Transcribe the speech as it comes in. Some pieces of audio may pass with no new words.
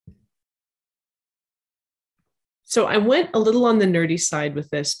So I went a little on the nerdy side with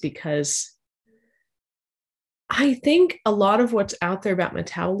this because I think a lot of what's out there about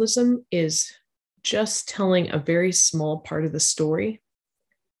metabolism is just telling a very small part of the story.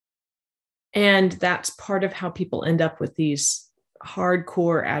 And that's part of how people end up with these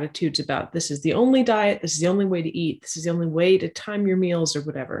hardcore attitudes about this is the only diet, this is the only way to eat, this is the only way to time your meals or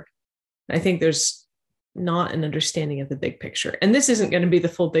whatever. I think there's not an understanding of the big picture. And this isn't going to be the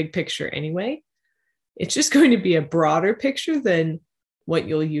full big picture anyway. It's just going to be a broader picture than what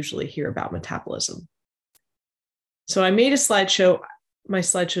you'll usually hear about metabolism. So I made a slideshow. My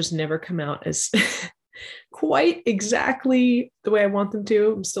slideshows never come out as quite exactly the way I want them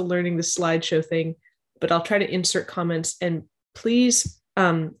to. I'm still learning the slideshow thing, but I'll try to insert comments. And please,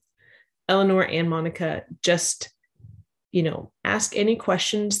 Eleanor and Monica, just, ask any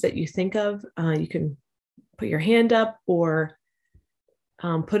questions that you think of. You can put your hand up or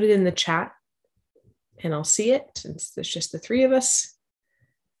put it in the chat and I'll see it since there's just the three of us.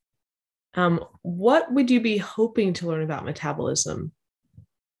 What would you be hoping to learn about metabolism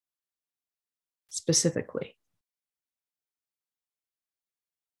specifically?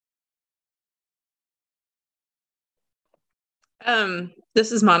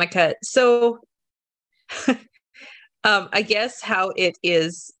 This is Monica. So I guess how it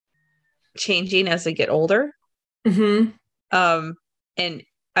is changing as I get older. Mm-hmm. And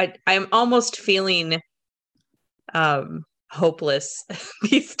I'm almost feeling hopeless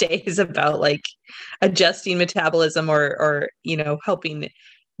these days about like adjusting metabolism or helping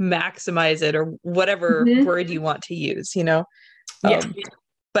maximize it or whatever word you want to use, Yeah.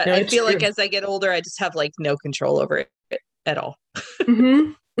 But no, I feel like as I get older, I just have like no control over it at all.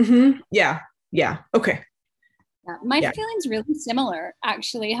 Yeah. Okay. Yeah, my feeling's really similar,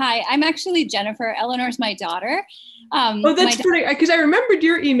 actually. Hi, I'm actually Jennifer. Eleanor's my daughter. That's pretty, because I remembered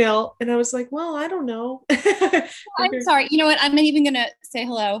your email and I was like, well, I don't know. I'm sorry. You know what? I'm not even going to say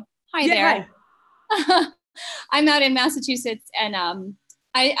hello. Hi there. Hi. I'm out in Massachusetts and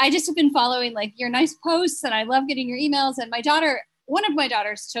I just have been following like your nice posts and I love getting your emails. And one of my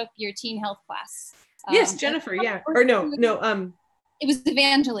daughters took your teen health class. Yes, Jennifer. Yeah. Or no. It was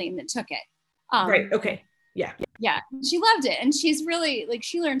Evangeline that took it. Right. Okay. Yeah. She loved it. And she's really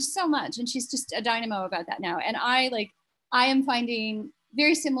she learned so much and she's just a dynamo about that now. And I am finding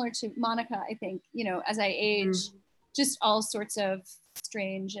very similar to Monica, I think, as I age, just all sorts of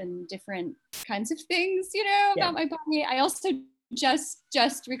strange and different kinds of things, about my body. I also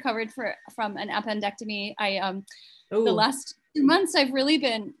just recovered from an appendectomy. The last 2 months, I've really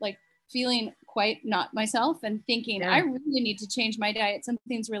been feeling quite not myself and thinking I really need to change my diet.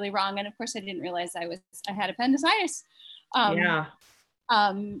 Something's really wrong. And of course I didn't realize I had appendicitis. So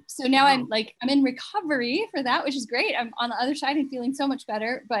now I'm in recovery for that, which is great. I'm on the other side and feeling so much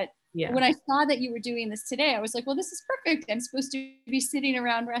better. But when I saw that you were doing this today, I was like, well, this is perfect. I'm supposed to be sitting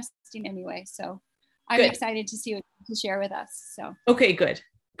around resting anyway. So I'm excited to see what you have to share with us. So okay, good.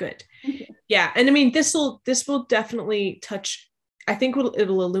 Yeah. And I mean, this will definitely touch, I think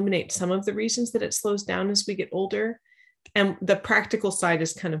it'll illuminate some of the reasons that it slows down as we get older. And the practical side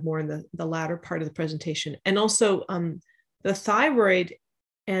is kind of more in the latter part of the presentation. And also the thyroid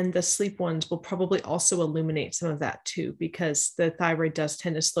and the sleep ones will probably also illuminate some of that too, because the thyroid does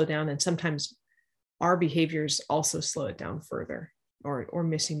tend to slow down and sometimes our behaviors also slow it down further or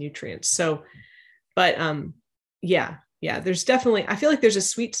missing nutrients. So, but there's definitely, I feel like there's a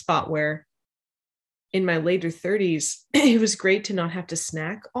sweet spot where in my later 30s, it was great to not have to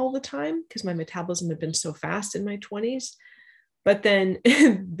snack all the time because my metabolism had been so fast in my 20s. But then,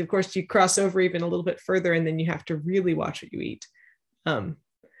 of course, you cross over even a little bit further and then you have to really watch what you eat.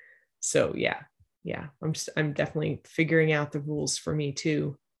 So I'm definitely figuring out the rules for me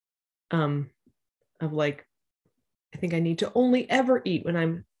too. Of I think I need to only ever eat when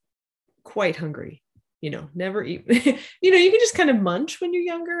I'm quite hungry, never eat. You can just kind of munch when you're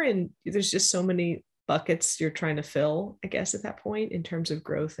younger and there's just so many buckets you're trying to fill, I guess, at that point in terms of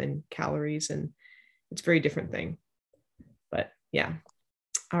growth and calories, and it's a very different thing. But yeah.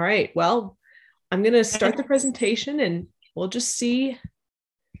 All right. Well, I'm going to start the presentation and we'll see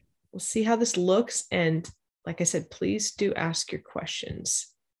how this looks. And like I said, please do ask your questions.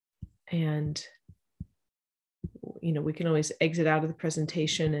 And, we can always exit out of the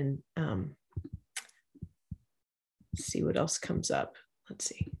presentation and see what else comes up. Let's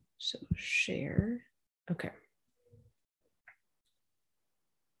see. So share. Okay.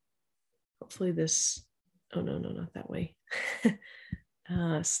 Hopefully this, oh no, not that way.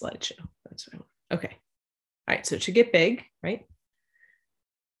 Slideshow. That's what I want. Okay. All right. So it should get big, right?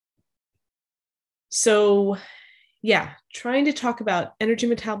 So trying to talk about energy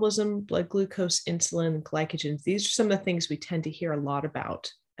metabolism, blood glucose, insulin, glycogen. These are some of the things we tend to hear a lot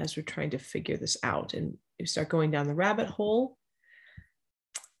about as we're trying to figure this out. And we start going down the rabbit hole.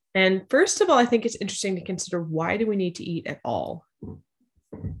 And first of all, I think it's interesting to consider, why do we need to eat at all?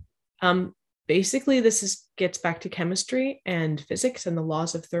 Basically, this gets back to chemistry and physics and the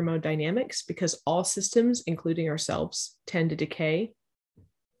laws of thermodynamics, because all systems, including ourselves, tend to decay.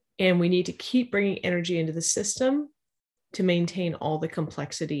 And we need to keep bringing energy into the system to maintain all the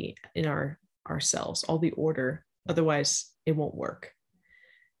complexity in our cells, all the order. Otherwise, it won't work.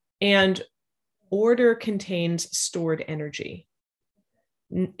 And order contains stored energy.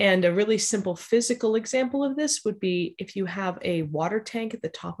 And a really simple physical example of this would be if you have a water tank at the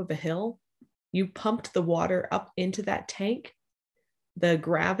top of a hill, you pumped the water up into that tank. The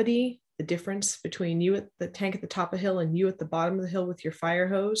gravity, the difference between you at the tank at the top of the hill and you at the bottom of the hill with your fire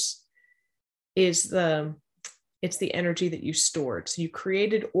hose, it's the energy that you stored. So you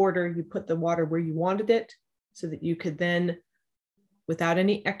created order, you put the water where you wanted it so that you could then, without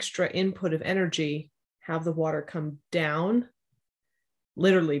any extra input of energy, have the water come down,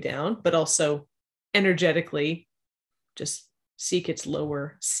 literally down, but also energetically just seek its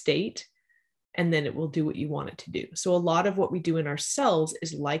lower state, and then it will do what you want it to do. So a lot of what we do in our cells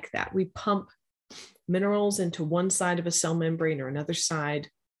is like that. We pump minerals into one side of a cell membrane or another side.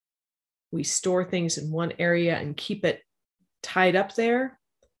 We store things in one area and keep it tied up there,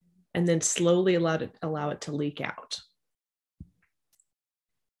 and then slowly allow it to leak out.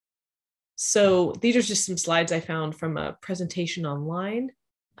 So these are just some slides I found from a presentation online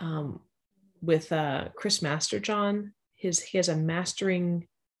with Chris Masterjohn. He has a Mastering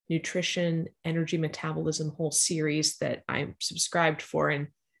Nutrition, Energy Metabolism whole series that I'm subscribed for, and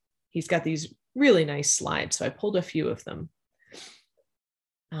he's got these really nice slides. So I pulled a few of them.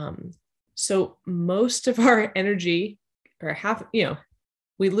 So most of our energy, or half,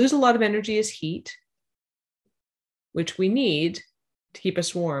 we lose a lot of energy as heat, which we need to keep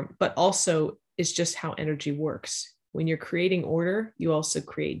us warm, but also is just how energy works. When you're creating order, you also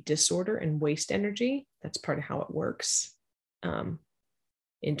create disorder and waste energy. That's part of how it works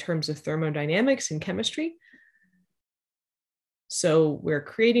in terms of thermodynamics and chemistry. So we're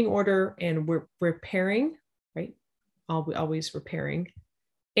creating order and we're repairing, right? Always repairing.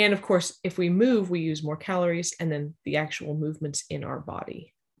 And of course, if we move, we use more calories, and then the actual movements in our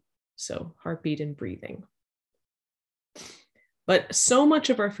body. So heartbeat and breathing. But so much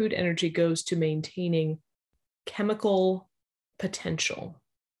of our food energy goes to maintaining chemical potential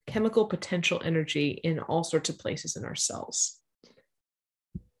energy in all sorts of places in our cells.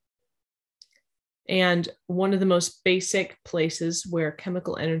 And one of the most basic places where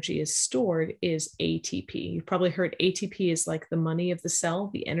chemical energy is stored is ATP. You've probably heard ATP is like the money of the cell,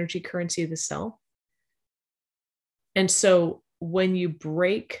 the energy currency of the cell. And so when you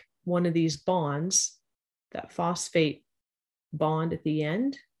break one of these bonds, that phosphate bond at the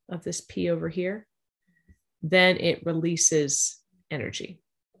end of this P over here, then it releases energy.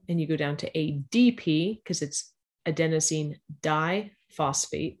 And you go down to ADP because it's adenosine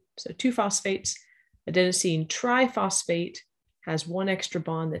diphosphate. So two phosphates. Adenosine triphosphate has one extra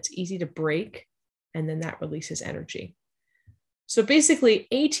bond that's easy to break, and then that releases energy. So basically,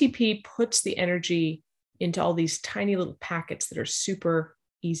 ATP puts the energy into all these tiny little packets that are super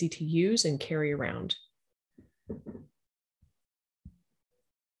easy to use and carry around.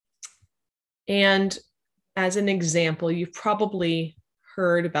 And as an example, you've probably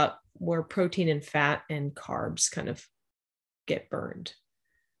heard about where protein and fat and carbs kind of get burned.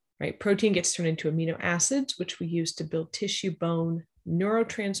 Right? Protein gets turned into amino acids, which we use to build tissue, bone,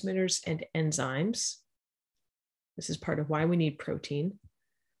 neurotransmitters, and enzymes. This is part of why we need protein.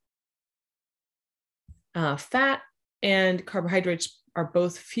 Fat and carbohydrates are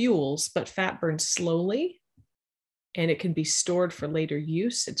both fuels, but fat burns slowly, and it can be stored for later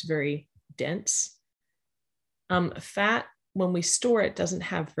use. It's very dense. Fat, when we store it, doesn't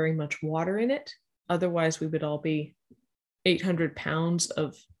have very much water in it. Otherwise, we would all be 800 pounds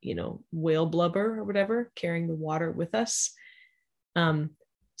of, whale blubber or whatever, carrying the water with us.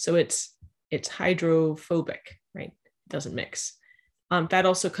 So it's hydrophobic, right? It doesn't mix. Fat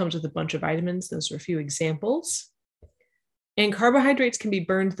also comes with a bunch of vitamins. Those are a few examples. And carbohydrates can be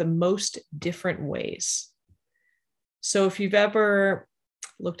burned the most different ways. So if you've ever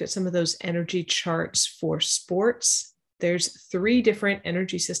looked at some of those energy charts for sports, there's 3 different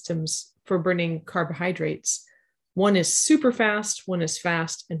energy systems for burning carbohydrates. One is super fast, one is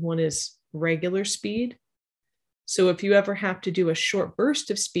fast, and one is regular speed. So if you ever have to do a short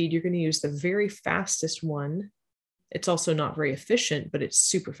burst of speed, you're going to use the very fastest one. It's also not very efficient, but it's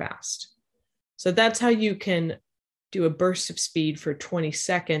super fast. So that's how you can do a burst of speed for 20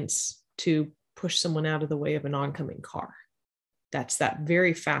 seconds to push someone out of the way of an oncoming car. That's that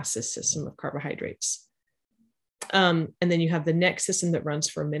very fastest system of carbohydrates. And then you have the next system that runs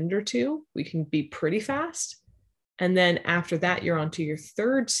for a minute or two. We can be pretty fast. And then after that, you're onto your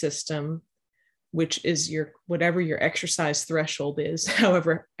third system, which is your whatever your exercise threshold is,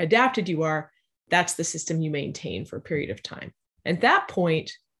 however adapted you are, that's the system you maintain for a period of time. At that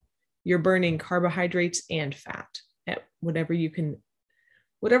point, you're burning carbohydrates and fat at whatever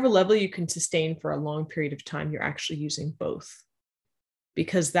level you can sustain for a long period of time. You're actually using both,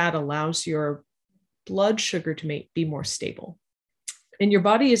 because that allows your blood sugar to be more stable. And your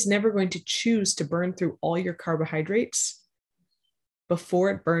body is never going to choose to burn through all your carbohydrates before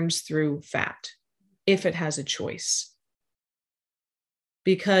it burns through fat, if it has a choice.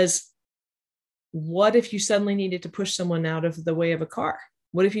 Because what if you suddenly needed to push someone out of the way of a car?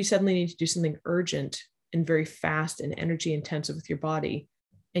 What if you suddenly need to do something urgent and very fast and energy intensive with your body,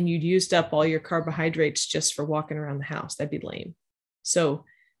 and you'd used up all your carbohydrates just for walking around the house? That'd be lame. So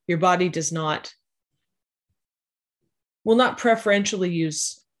your body will not preferentially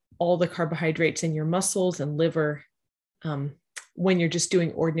use all the carbohydrates in your muscles and liver when you're just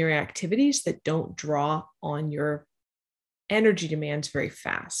doing ordinary activities that don't draw on your energy demands very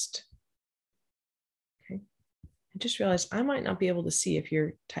fast. Okay. I just realized I might not be able to see if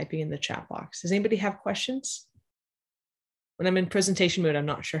you're typing in the chat box. Does anybody have questions? When I'm in presentation mode, I'm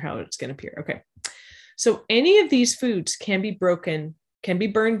not sure how it's going to appear. Okay. So any of these foods can be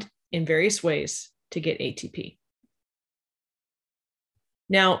burned in various ways to get ATP.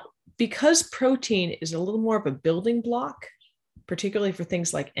 Now, because protein is a little more of a building block, particularly for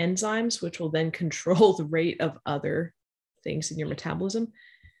things like enzymes, which will then control the rate of other things in your metabolism,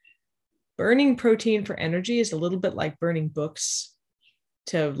 burning protein for energy is a little bit like burning books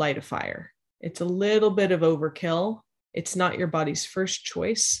to light a fire. It's a little bit of overkill. It's not your body's first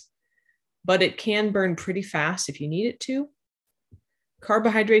choice, but it can burn pretty fast if you need it to.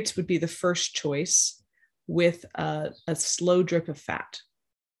 Carbohydrates would be the first choice, with a slow drip of fat.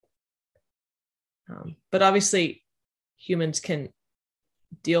 But obviously, humans can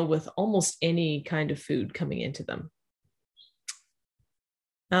deal with almost any kind of food coming into them.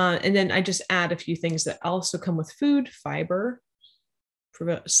 And then I just add a few things that also come with food. Fiber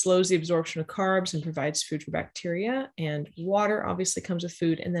slows the absorption of carbs and provides food for bacteria. And water obviously comes with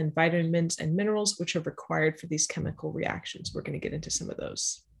food. And then vitamins and minerals, which are required for these chemical reactions. We're going to get into some of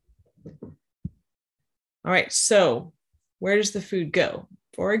those. All right, so where does the food go?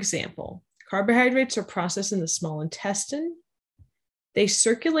 For example, carbohydrates are processed in the small intestine. They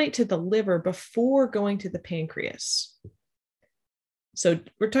circulate to the liver before going to the pancreas. So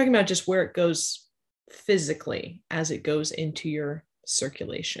we're talking about just where it goes physically as it goes into your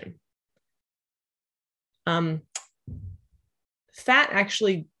circulation. Fat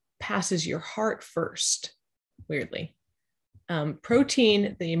actually passes your heart first, weirdly.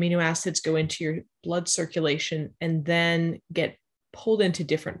 Protein, the amino acids go into your blood circulation and then get pulled into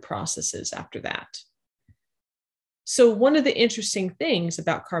different processes after that. So one of the interesting things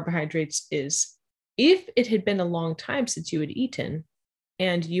about carbohydrates is if it had been a long time since you had eaten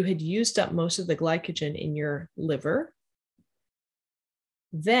and you had used up most of the glycogen in your liver,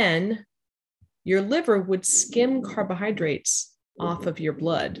 then your liver would skim carbohydrates off of your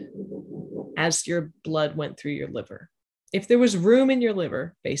blood as your blood went through your liver. If there was room in your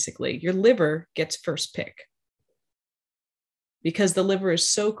liver, basically, your liver gets first pick, because the liver is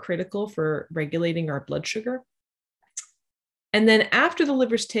so critical for regulating our blood sugar. And then after the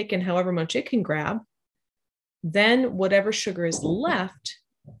liver's taken however much it can grab, then whatever sugar is left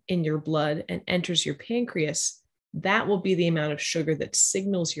in your blood and enters your pancreas, that will be the amount of sugar that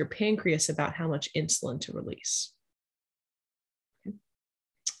signals your pancreas about how much insulin to release. Okay.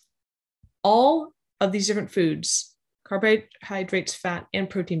 All of these different foods, carbohydrates, fat, and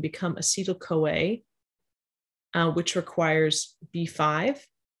protein, become acetyl-CoA, which requires B5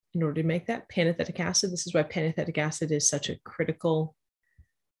 in order to make that pantothenic acid. This is why pantothenic acid is such a critical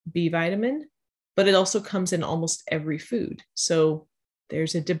B vitamin, but it also comes in almost every food. So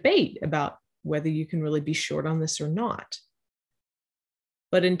there's a debate about whether you can really be short on this or not.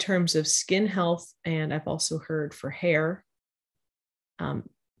 But in terms of skin health, and I've also heard for hair,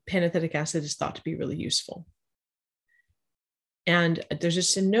 pantothenic acid is thought to be really useful. And there's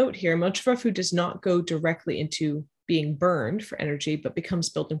just a note here, much of our food does not go directly into being burned for energy, but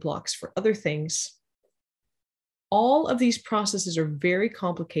becomes building blocks for other things. All of these processes are very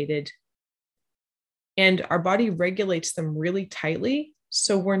complicated, and our body regulates them really tightly,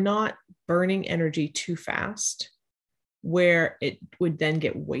 so we're not burning energy too fast, where it would then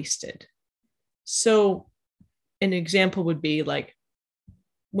get wasted. So an example would be like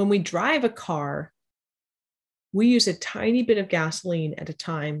when we drive a car, we use a tiny bit of gasoline at a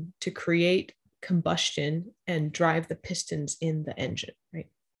time to create combustion and drive the pistons in the engine, right?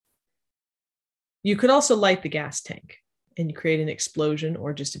 You could also light the gas tank and create an explosion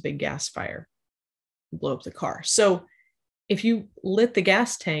or just a big gas fire, blow up the car. So if you lit the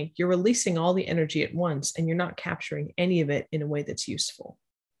gas tank, you're releasing all the energy at once and you're not capturing any of it in a way that's useful.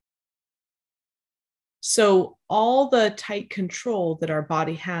 So all the tight control that our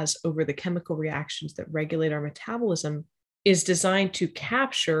body has over the chemical reactions that regulate our metabolism is designed to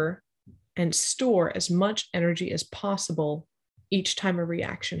capture and store as much energy as possible each time a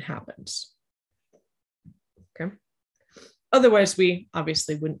reaction happens. Okay. Otherwise, we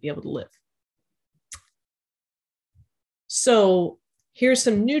obviously wouldn't be able to live. So here's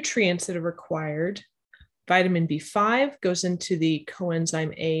some nutrients that are required. Vitamin B5 goes into the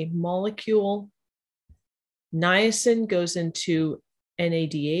coenzyme A molecule. Niacin goes into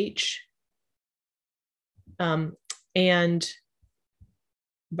NADH. And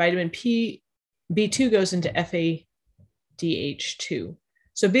vitamin B2 goes into FADH2.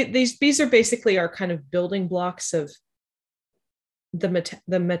 So these are basically our kind of building blocks of the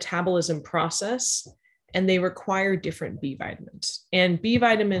metabolism process, and they require different B vitamins. And B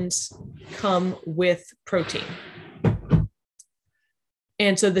vitamins come with protein.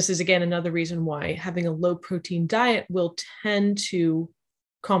 And so this is, again, another reason why having a low protein diet will tend to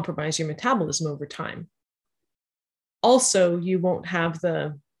compromise your metabolism over time. Also, you won't have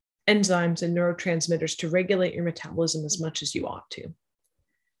the enzymes and neurotransmitters to regulate your metabolism as much as you ought to.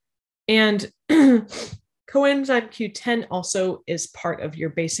 And coenzyme Q10 also is part of your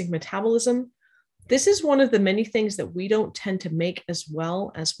basic metabolism. This is one of the many things that we don't tend to make as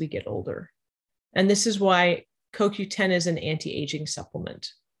well as we get older. And this is why CoQ10 is an anti-aging supplement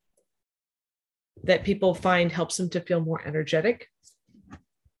that people find helps them to feel more energetic.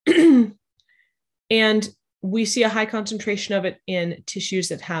 And we see a high concentration of it in tissues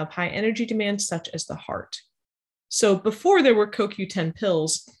that have high energy demands, such as the heart. So before there were CoQ10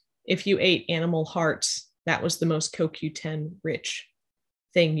 pills, if you ate animal hearts, that was the most CoQ10 rich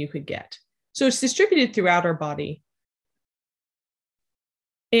thing you could get. So it's distributed throughout our body.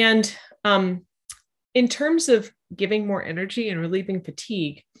 And in terms of giving more energy and relieving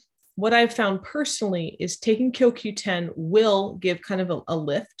fatigue, what I've found personally is taking CoQ10 will give kind of a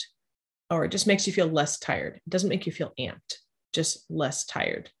lift, or it just makes you feel less tired. It doesn't make you feel amped, just less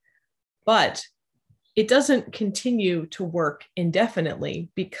tired. But it doesn't continue to work indefinitely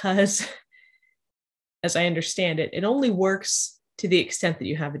because, as I understand it, it only works to the extent that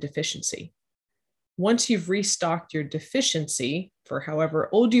you have a deficiency. Once you've restocked your deficiency for however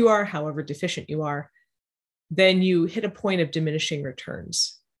old you are, however deficient you are, then you hit a point of diminishing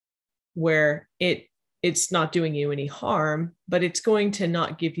returns where it's not doing you any harm, but it's going to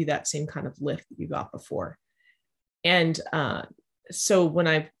not give you that same kind of lift that you got before. And so when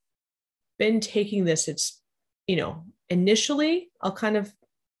I've been taking this, it's, initially I'll kind of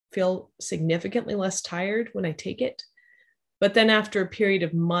feel significantly less tired when I take it. But then after a period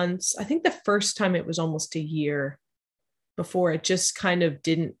of months, I think the first time it was almost a year before it just kind of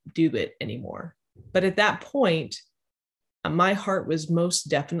didn't do it anymore. But at that point, my heart was most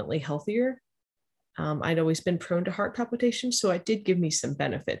definitely healthier. I'd always been prone to heart palpitations, so it did give me some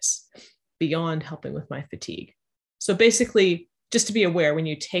benefits beyond helping with my fatigue. So basically, just to be aware, when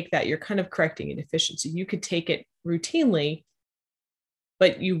you take that, you're kind of correcting a deficiency. You could take it routinely,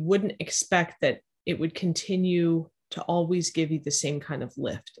 but you wouldn't expect that it would continue to always give you the same kind of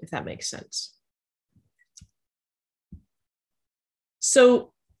lift, if that makes sense.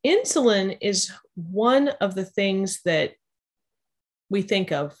 So insulin is one of the things that we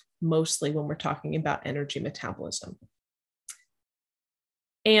think of mostly when we're talking about energy metabolism.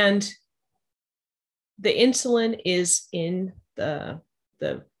 And the insulin is in the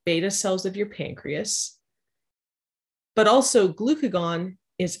beta cells of your pancreas, but also glucagon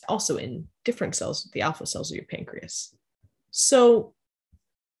is also in different cells, the alpha cells of your pancreas. So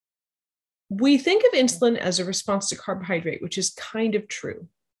we think of insulin as a response to carbohydrate, which is kind of true,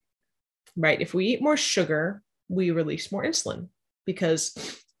 right? If we eat more sugar, we release more insulin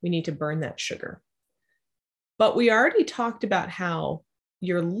because we need to burn that sugar. But we already talked about how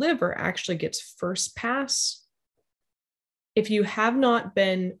your liver actually gets first pass. If you have not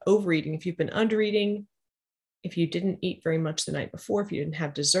been overeating, if you've been undereating, if you didn't eat very much the night before, if you didn't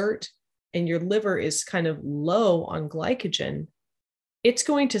have dessert, and your liver is kind of low on glycogen, it's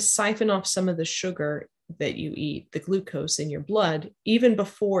going to siphon off some of the sugar that you eat, the glucose in your blood, even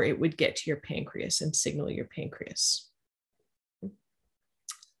before it would get to your pancreas and signal your pancreas.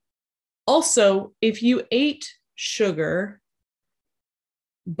 Also, if you ate sugar,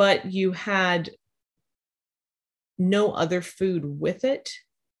 but you had no other food with it,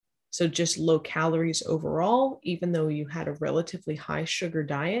 so just low calories overall, even though you had a relatively high sugar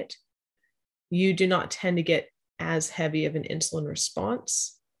diet, you do not tend to get as heavy of an insulin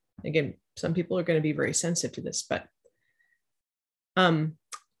response. Again, some people are going to be very sensitive to this, but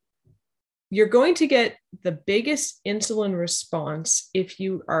you're going to get the biggest insulin response if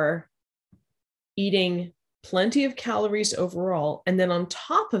you are eating plenty of calories overall. And then on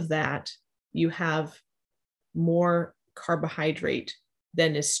top of that, you have more carbohydrate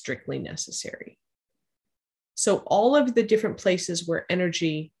than is strictly necessary. So all of the different places where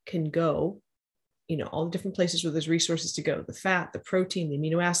energy can go, all the different places where there's resources to go, the fat, the protein, the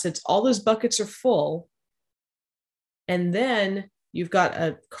amino acids, all those buckets are full. And then you've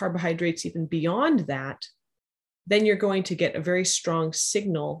got carbohydrates even beyond that, then you're going to get a very strong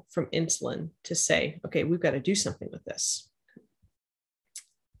signal from insulin to say, okay, we've got to do something with this.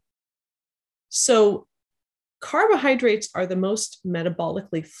 So carbohydrates are the most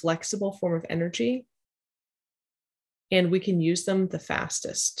metabolically flexible form of energy, and we can use them the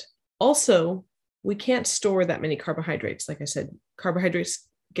fastest. Also, we can't store that many carbohydrates. Like I said, carbohydrates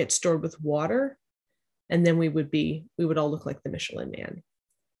get stored with water, and then we would all look like the Michelin Man.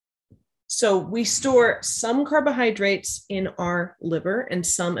 So we store some carbohydrates in our liver and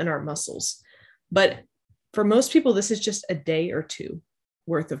some in our muscles. But for most people, this is just a day or two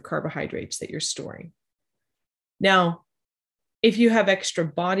worth of carbohydrates that you're storing. Now, if you have extra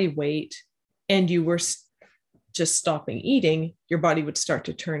body weight and you were just stopping eating, your body would start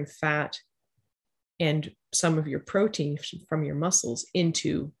to turn fat and some of your protein from your muscles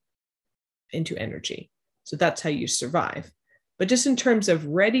into energy. So that's how you survive. But just in terms of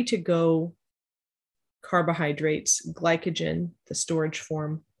ready to go carbohydrates, glycogen, the storage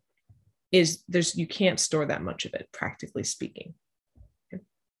form, you can't store that much of it, practically speaking. Okay.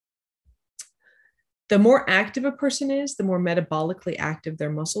 The more active a person is, the more metabolically active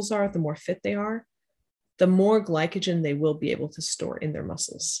their muscles are, the more fit they are, the more glycogen they will be able to store in their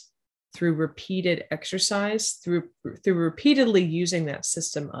muscles through repeated exercise, through repeatedly using that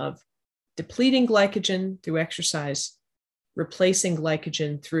system of depleting glycogen through exercise, replacing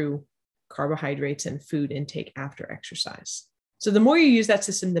glycogen through carbohydrates and food intake after exercise. So the more you use that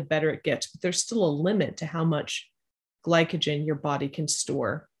system, the better it gets, but there's still a limit to how much glycogen your body can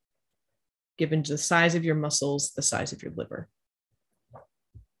store, given the size of your muscles, the size of your liver.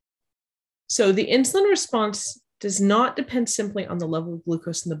 So the insulin response does not depend simply on the level of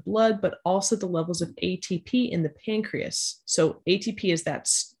glucose in the blood, but also the levels of ATP in the pancreas. So ATP is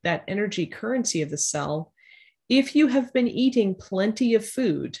that energy currency of the cell. If you have been eating plenty of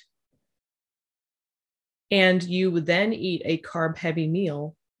food and you would then eat a carb-heavy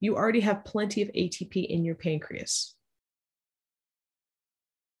meal, you already have plenty of ATP in your pancreas.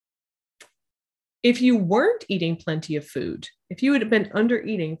 If you weren't eating plenty of food, if you had been under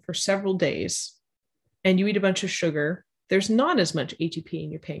eating for several days and you eat a bunch of sugar, there's not as much ATP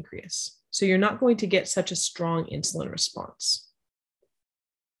in your pancreas. So you're not going to get such a strong insulin response.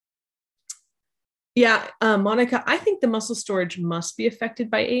 Yeah, Monica, I think the muscle storage must be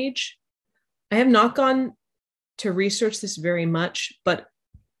affected by age. I have not gone to research this very much, but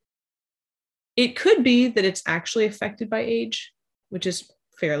it could be that it's actually affected by age, which is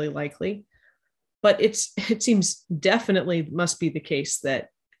fairly likely. But it seems definitely must be the case that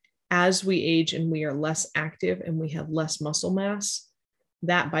as we age and we are less active and we have less muscle mass,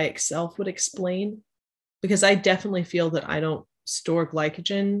 that by itself would explain, because I definitely feel that I don't store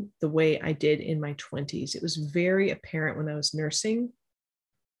glycogen the way I did in my 20s. It was very apparent when I was nursing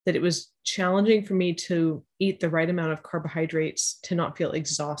that it was challenging for me to eat the right amount of carbohydrates to not feel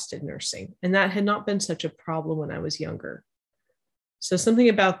exhausted nursing. And that had not been such a problem when I was younger. So something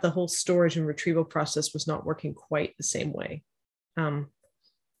about the whole storage and retrieval process was not working quite the same way.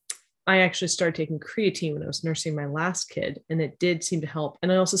 I actually started taking creatine when I was nursing my last kid, and it did seem to help.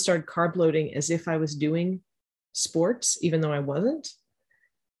 And I also started carb loading as if I was doing sports, even though I wasn't.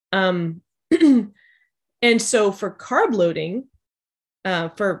 And so for carb loading,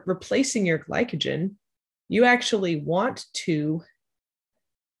 for replacing your glycogen, you actually want to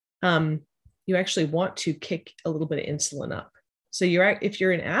kick a little bit of insulin up. So if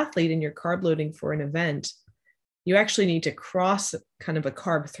you're an athlete and you're carb loading for an event, you actually need to cross kind of a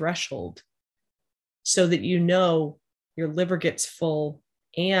carb threshold so that your liver gets full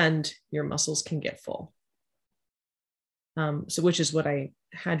and your muscles can get full. So which is what I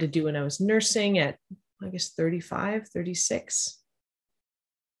had to do when I was nursing at, I guess, 35, 36,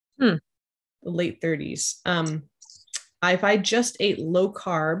 the late 30s. If I just ate low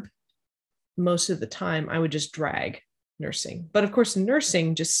carb most of the time I would just drag nursing. But of course,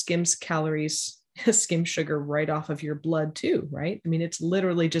 nursing just skims calories, skim sugar right off of your blood too, right? I mean, it's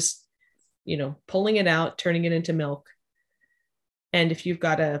literally just, pulling it out, turning it into milk. And if you've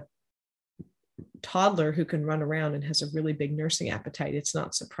got a toddler who can run around and has a really big nursing appetite, it's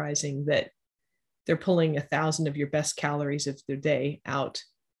not surprising that they're pulling 1,000 of your best calories of their day out.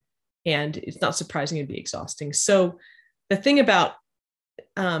 And it's not surprising it'd be exhausting. So the thing about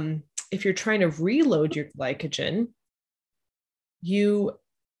if you're trying to reload your glycogen, you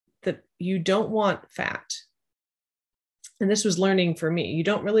don't want fat. And this was learning for me.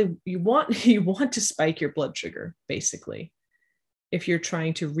 You want to spike your blood sugar, basically, if you're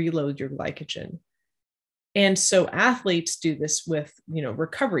trying to reload your glycogen. And so athletes do this with,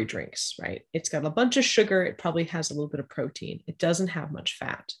 recovery drinks, right? It's got a bunch of sugar. It probably has a little bit of protein. It doesn't have much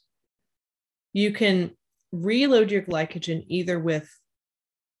fat. You can reload your glycogen either with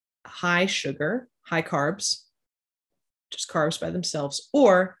high sugar, high carbs, just carbs by themselves,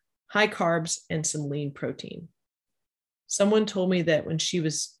 or high carbs and some lean protein. Someone told me that when she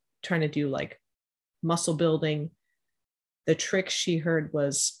was trying to do like muscle building, the trick she heard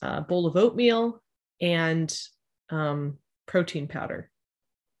was a bowl of oatmeal and protein powder.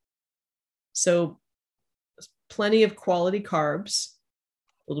 So plenty of quality carbs,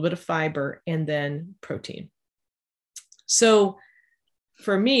 a little bit of fiber, and then protein. So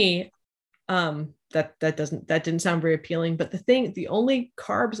for me, that didn't sound very appealing. But the only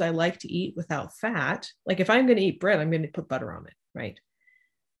carbs I like to eat without fat, like if I'm going to eat bread, I'm going to put butter on it, right?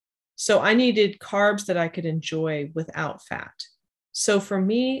 So I needed carbs that I could enjoy without fat. So for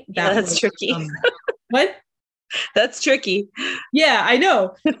me, that's tricky. What? That's tricky. Yeah, I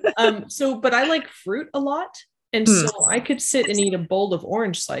know. But I like fruit a lot. And so I could sit and eat a bowl of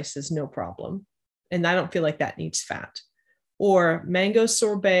orange slices, no problem. And I don't feel like that needs fat. Or mango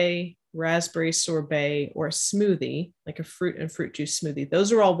sorbet, raspberry sorbet, or a smoothie, like a fruit and fruit juice smoothie.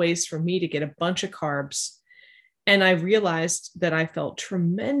 Those are all ways for me to get a bunch of carbs. And I realized that I felt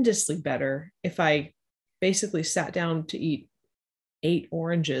tremendously better if I basically sat down to eat 8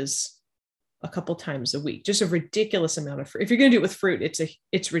 oranges a couple times a week, just a ridiculous amount of fruit. If you're going to do it with fruit,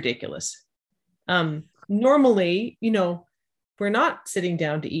 it's ridiculous. Normally, we're not sitting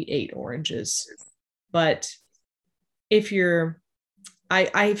down to eat 8 oranges, but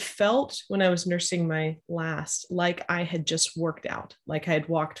I felt when I was nursing my last, like I had just worked out, like I had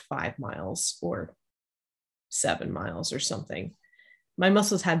walked 5 miles or 7 miles or something. My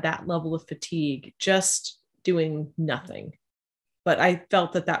muscles had that level of fatigue just doing nothing. But I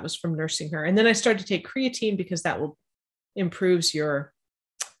felt that was from nursing her. And then I started to take creatine because that improves your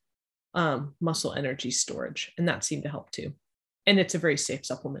muscle energy storage. And that seemed to help too. And it's a very safe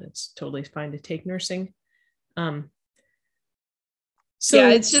supplement. It's totally fine to take nursing.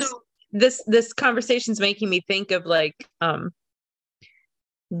 It's just this conversation's making me think of like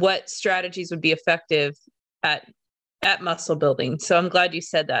what strategies would be effective at muscle building. So I'm glad you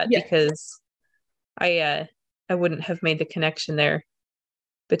said that because I wouldn't have made the connection there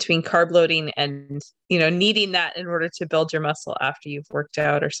between carb loading and, needing that in order to build your muscle after you've worked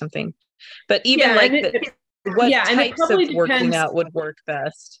out or something. But even what types of working out would work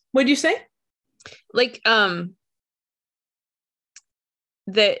best? What'd you say? Like,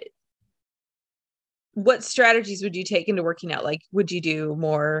 what strategies would you take into working out? Like, would you do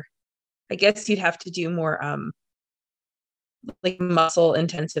more, I guess you'd have to do more, like muscle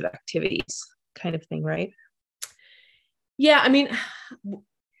intensive activities kind of thing, right? Yeah. I mean,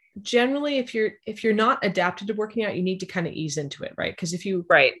 generally if you're not adapted to working out, you need to kind of ease into it, right? Because if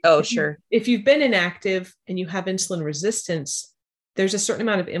you've been inactive and you have insulin resistance, there's a certain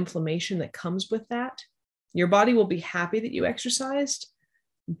amount of inflammation that comes with that. Your body will be happy that you exercised,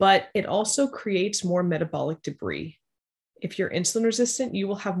 but it also creates more metabolic debris. If you're insulin resistant, you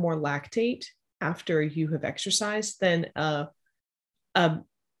will have more lactate after you have exercised than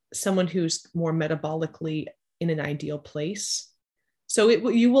someone who's more metabolically in an ideal place. So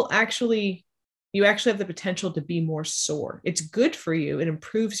you actually have the potential to be more sore. It's good for you. It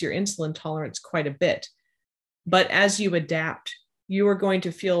improves your insulin tolerance quite a bit. But as you adapt, you are going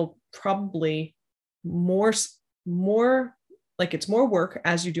to feel probably more like it's more work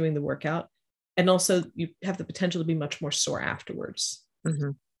as you're doing the workout. And also you have the potential to be much more sore afterwards.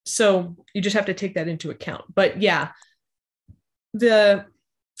 Mm-hmm. So you just have to take that into account. But yeah,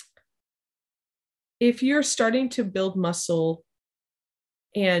 if you're starting to build muscle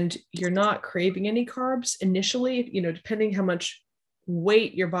and you're not craving any carbs initially, depending how much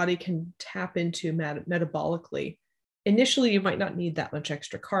weight your body can tap into metabolically, initially you might not need that much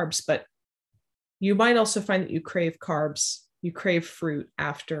extra carbs, but you might also find that you crave carbs, you crave fruit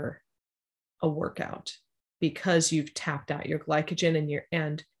after a workout because you've tapped out your glycogen,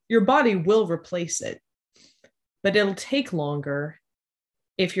 and your body will replace it, but it'll take longer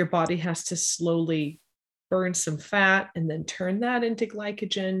if your body has to slowly burn some fat and then turn that into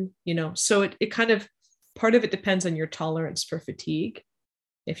glycogen, so it kind of, part of it depends on your tolerance for fatigue.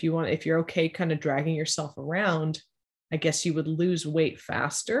 If you're okay kind of dragging yourself around, I guess you would lose weight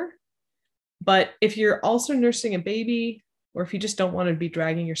faster. But if you're also nursing a baby, or if you just don't want to be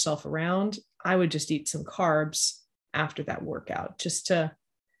dragging yourself around, I would just eat some carbs after that workout, just to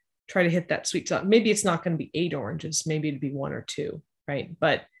try to hit that sweet spot. Maybe it's not going to be 8 oranges, maybe it'd be 1 or 2, right?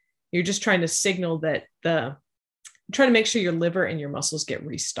 But you're just trying to signal that trying to make sure your liver and your muscles get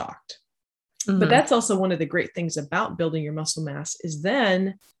restocked. Mm-hmm. But that's also one of the great things about building your muscle mass, is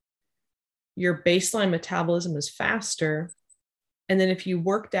then your baseline metabolism is faster. And then if you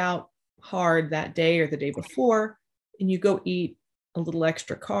worked out hard that day or the day before, and you go eat a little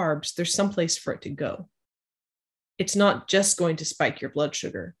extra carbs, there's some place for it to go. It's not just going to spike your blood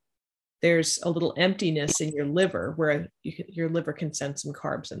sugar. There's a little emptiness in your liver where your liver can send some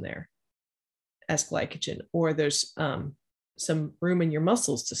carbs in there as glycogen, or there's some room in your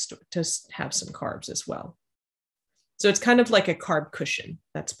muscles to have some carbs as well. So it's kind of like a carb cushion.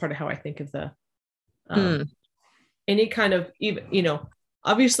 That's part of how I think of the any kind of, even,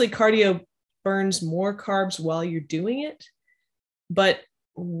 obviously cardio burns more carbs while you're doing it, but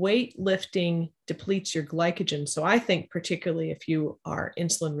weightlifting depletes your glycogen. So I think particularly if you are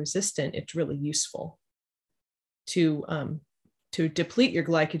insulin resistant, it's really useful to deplete your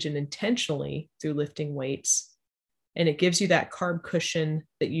glycogen intentionally through lifting weights. And it gives you that carb cushion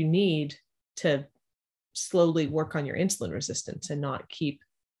that you need to slowly work on your insulin resistance and not keep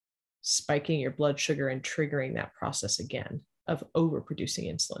spiking your blood sugar and triggering that process again of overproducing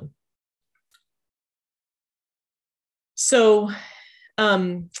insulin. So,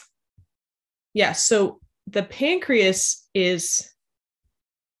 so the pancreas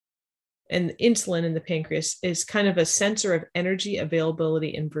and insulin in the pancreas is kind of a sensor of energy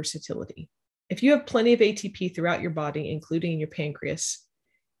availability and versatility. If you have plenty of ATP throughout your body, including in your pancreas,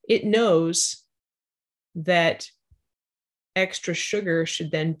 it knows that extra sugar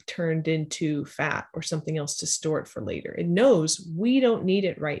should then be turned into fat or something else to store it for later. It knows we don't need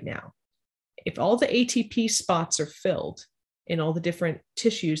it right now. If all the ATP spots are filled in all the different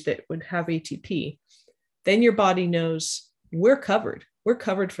tissues that would have ATP, then your body knows we're covered. We're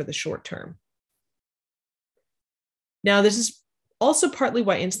covered for the short term. Now, this is also partly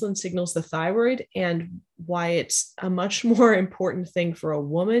why insulin signals the thyroid, and why it's a much more important thing for a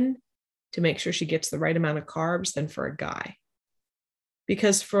woman to make sure she gets the right amount of carbs than for a guy.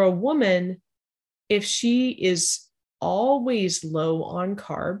 Because for a woman, if she is always low on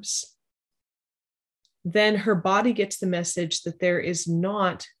carbs, then her body gets the message that there is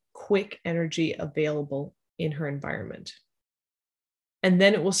not quick energy available in her environment. And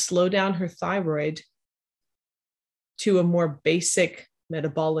then it will slow down her thyroid to a more basic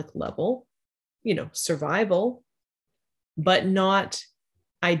metabolic level, survival, but not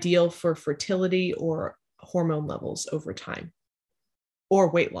ideal for fertility or hormone levels over time, or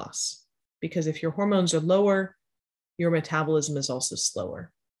weight loss. Because if your hormones are lower, your metabolism is also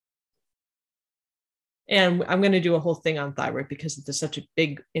slower. And I'm going to do a whole thing on thyroid because it's such a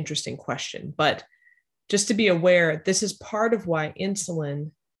big, interesting question. But just to be aware, this is part of why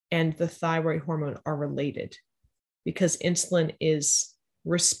insulin and the thyroid hormone are related, because insulin is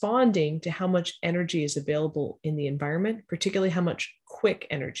responding to how much energy is available in the environment, particularly how much quick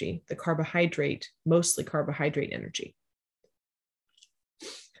energy, the carbohydrate, mostly carbohydrate energy.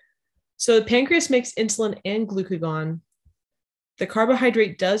 So the pancreas makes insulin and glucagon. The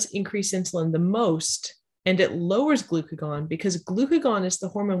carbohydrate does increase insulin the most, and it lowers glucagon because glucagon is the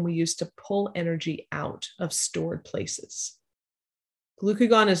hormone we use to pull energy out of stored places.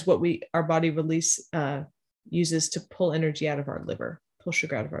 Glucagon is what our body uses to pull energy out of our liver, pull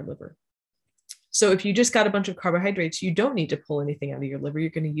sugar out of our liver. So if you just got a bunch of carbohydrates, you don't need to pull anything out of your liver. You're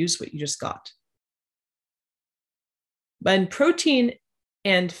going to use what you just got. But protein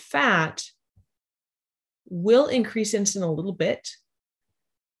and fat will increase insulin a little bit.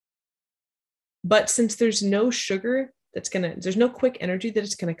 But since there's no sugar there's no quick energy that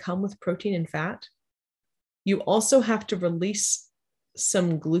is going to come with protein and fat, you also have to release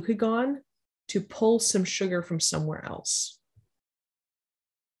some glucagon to pull some sugar from somewhere else.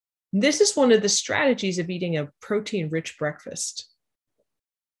 This is one of the strategies of eating a protein-rich breakfast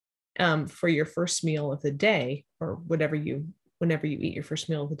for your first meal of the day, or whenever you eat your first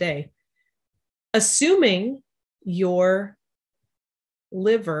meal of the day. Assuming your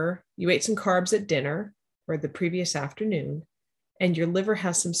liver, you ate some carbs at dinner or the previous afternoon, and your liver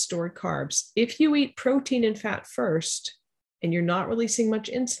has some stored carbs, if you eat protein and fat first, and you're not releasing much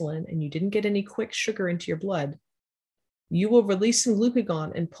insulin, and you didn't get any quick sugar into your blood, you will release some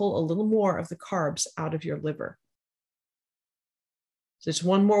glucagon and pull a little more of the carbs out of your liver. So it's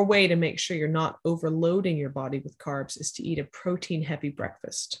one more way to make sure you're not overloading your body with carbs is to eat a protein-heavy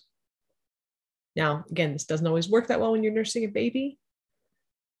breakfast. Now, again, this doesn't always work that well when you're nursing a baby.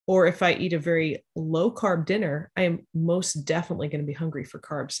 Or if I eat a very low-carb dinner, I am most definitely going to be hungry for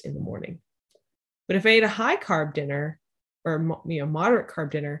carbs in the morning. But if I ate a high-carb dinner or moderate carb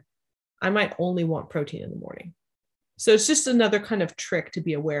dinner, I might only want protein in the morning. So it's just another kind of trick to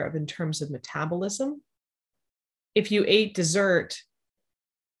be aware of in terms of metabolism. If you ate dessert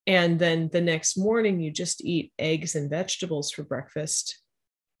and then the next morning you just eat eggs and vegetables for breakfast,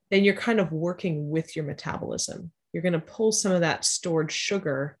 then you're kind of working with your metabolism. You're going to pull some of that stored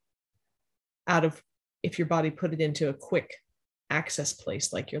sugar out of, if your body put it into a quick access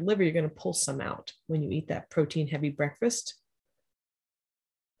place like your liver, you're going to pull some out when you eat that protein heavy breakfast.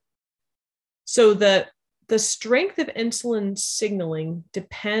 So the strength of insulin signaling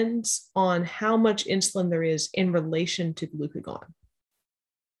depends on how much insulin there is in relation to glucagon.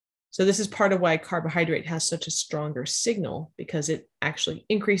 So this is part of why carbohydrate has such a stronger signal, because it actually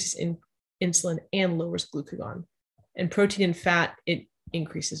increases in insulin and lowers glucagon. And protein and fat, it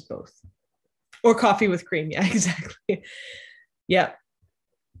increases both. Or coffee with cream. Yeah, exactly. Yep.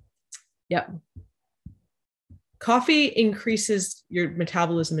 Coffee increases your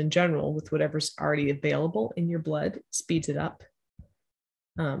metabolism in general with whatever's already available in your blood, speeds it up.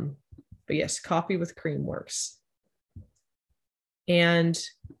 But yes, coffee with cream works. And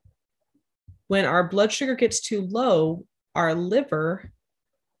when our blood sugar gets too low, our liver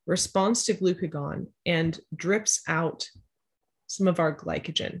responds to glucagon and drips out some of our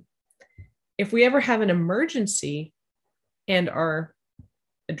glycogen. If we ever have an emergency and our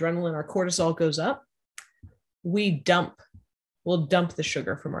adrenaline, our cortisol goes up, we'll dump the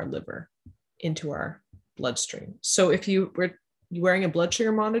sugar from our liver into our bloodstream. So if you were wearing a blood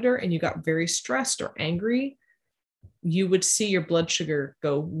sugar monitor and you got very stressed or angry, you would see your blood sugar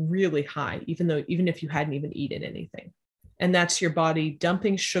go really high, even if you hadn't even eaten anything. And that's your body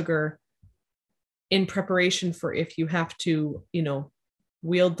dumping sugar in preparation for if you have to,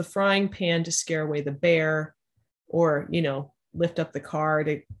 wield the frying pan to scare away the bear, or, lift up the car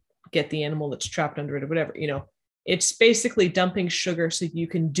to get the animal that's trapped under it or whatever, it's basically dumping sugar so you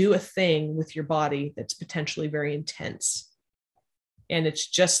can do a thing with your body that's potentially very intense. And it's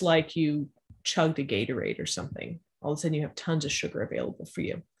just like you chugged a Gatorade or something. All of a sudden you have tons of sugar available for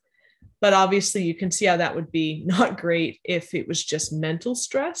you. But obviously you can see how that would be not great if it was just mental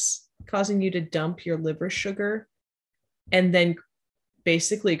stress causing you to dump your liver sugar and then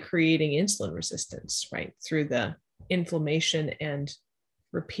basically creating insulin resistance, right? Through the inflammation and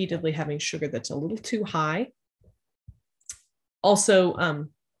repeatedly having sugar that's a little too high. Also,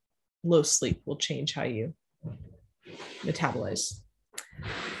 low sleep will change how you metabolize.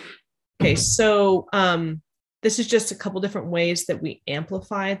 Okay, so this is just a couple different ways that we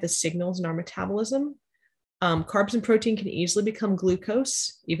amplify the signals in our metabolism. Carbs and protein can easily become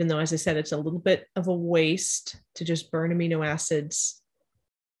glucose, even though, as I said, it's a little bit of a waste to just burn amino acids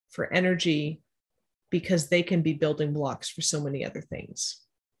for energy, because they can be building blocks for so many other things.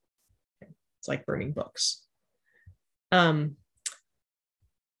 It's like burning books.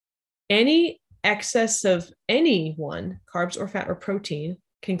 Any excess of any one, carbs or fat or protein,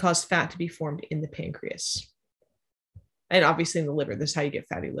 can cause fat to be formed in the pancreas. And obviously in the liver. This is how you get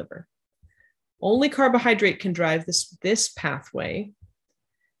fatty liver. Only carbohydrate can drive this pathway.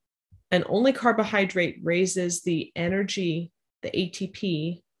 And only carbohydrate raises the energy, the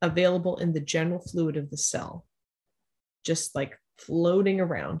ATP, available in the general fluid of the cell. Just like floating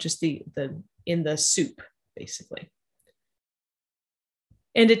around, just in the soup, basically.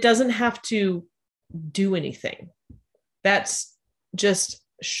 And it doesn't have to do anything. That's just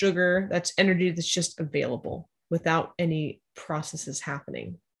sugar, that's energy that's just available without any processes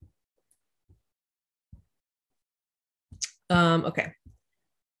happening. Okay.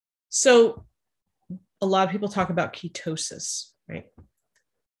 So a lot of people talk about ketosis, right?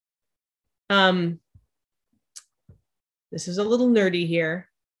 This is a little nerdy here.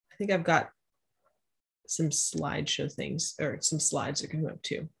 I think I've got some slideshow things, or some slides that can come up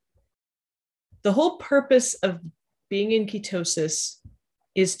too. The whole purpose of being in ketosis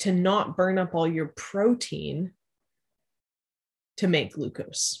is to not burn up all your protein to make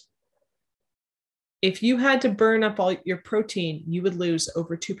glucose. If you had to burn up all your protein, you would lose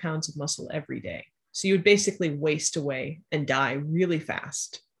over 2 pounds of muscle every day. So you would basically waste away and die really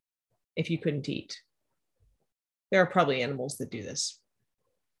fast if you couldn't eat. There are probably animals that do this.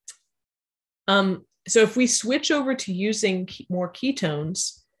 So if we switch over to using more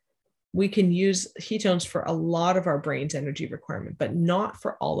ketones, we can use ketones for a lot of our brain's energy requirement, but not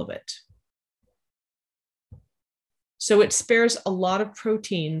for all of it. So it spares a lot of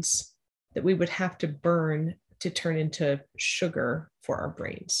proteins that we would have to burn to turn into sugar for our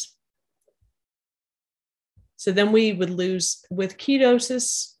brains. So then we would lose, with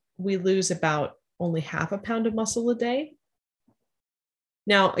ketosis, we lose about only 1/2 pound of muscle a day.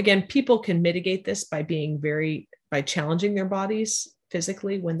 Now, again, people can mitigate this by by challenging their bodies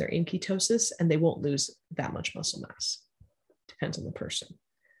physically when they're in ketosis, and they won't lose that much muscle mass. Depends on the person.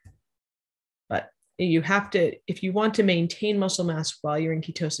 But you have to, if you want to maintain muscle mass while you're in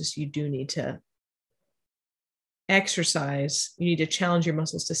ketosis, you do need to exercise. You need to challenge your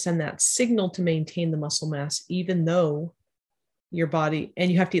muscles to send that signal to maintain the muscle mass, even though your body,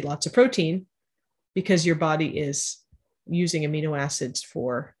 and you have to eat lots of protein because your body is using amino acids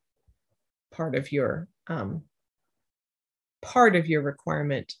for part of your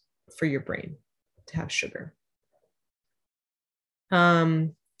requirement for your brain to have sugar. All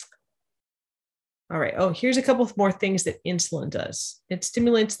right. Oh, here's a couple of more things that insulin does. It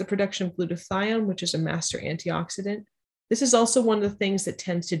stimulates the production of glutathione, which is a master antioxidant. This is also one of the things that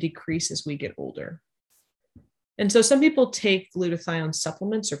tends to decrease as we get older. And so some people take glutathione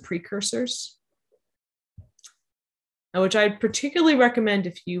supplements or precursors, which I particularly recommend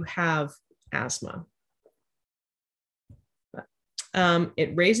if you have asthma.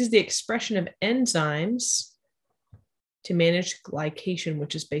 It raises the expression of enzymes to manage glycation,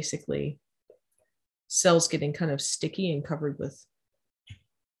 which is basically cells getting kind of sticky and covered with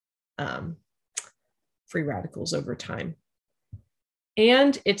free radicals over time.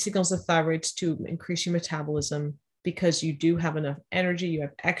 And it signals the thyroids to increase your metabolism because you do have enough energy, you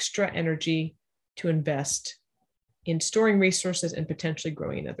have extra energy to invest in storing resources and potentially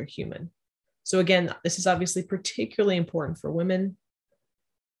growing another human. So again, this is obviously particularly important for women.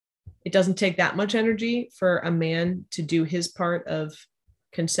 It doesn't take that much energy for a man to do his part of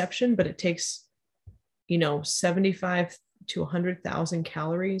conception, but it takes 75 to 100,000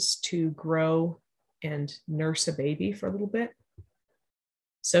 calories to grow and nurse a baby for a little bit.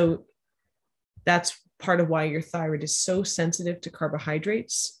 So that's part of why your thyroid is so sensitive to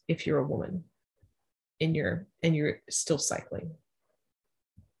carbohydrates if you're a woman and you're still cycling.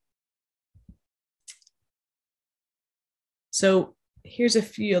 So here's a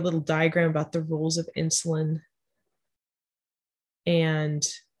little diagram about the rules of insulin and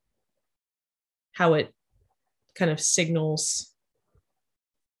how it kind of signals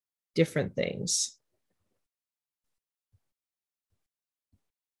different things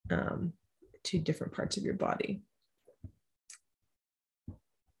to different parts of your body.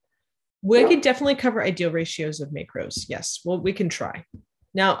 We could definitely cover ideal ratios of macros. Yes, well, we can try.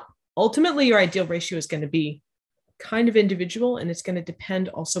 Now, ultimately, your ideal ratio is going to be kind of individual, and it's going to depend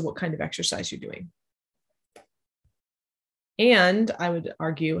also what kind of exercise you're doing. And I would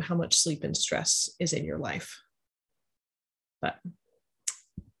argue how much sleep and stress is in your life. But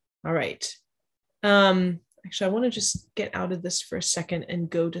all right. Actually, I want to just get out of this for a second and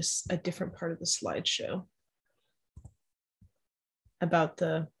go to a different part of the slideshow about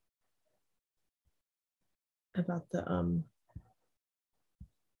the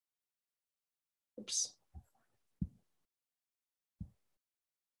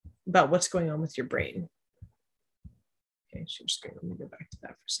about what's going on with your brain. Okay, share screen. Let me go back to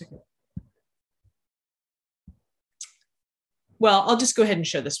that for a second. Well, I'll just go ahead and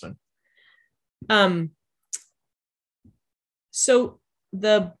show this one. So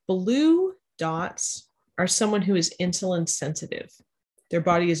the blue dots are someone who is insulin sensitive. Their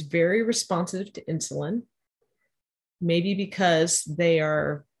body is very responsive to insulin, maybe because they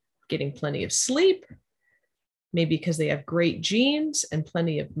are getting plenty of sleep, maybe because they have great genes and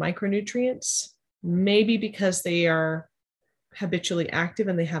plenty of micronutrients, maybe because they are habitually active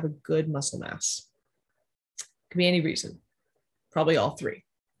and they have a good muscle mass. Could be any reason, probably all three.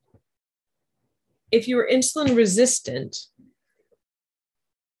 If you're insulin resistant,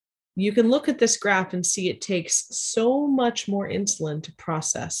 you can look at this graph and see it takes so much more insulin to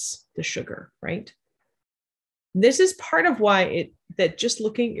process the sugar, right? This is part of why that just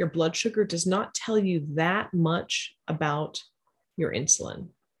looking at your blood sugar does not tell you that much about your insulin.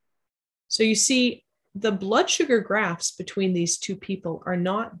 So you see the blood sugar graphs between these two people are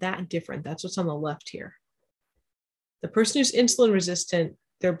not that different. That's what's on the left here. The person who's insulin resistant,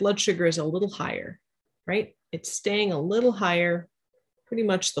 their blood sugar is a little higher, right? It's staying a little higher pretty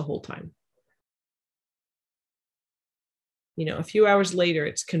much the whole time. A few hours later,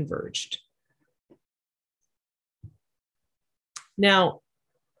 it's converged. Now,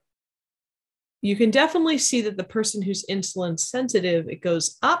 you can definitely see that the person who's insulin sensitive, it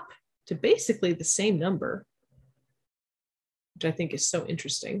goes up to basically the same number, which I think is so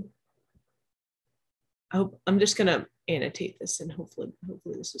interesting. I'm just going to annotate this and hopefully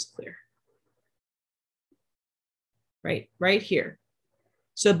this is clear. Right here.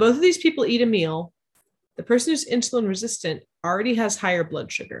 So both of these people eat a meal. The person who's insulin resistant already has higher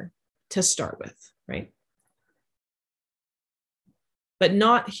blood sugar to start with, right? But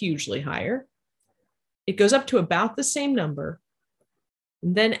not hugely higher. It goes up to about the same number.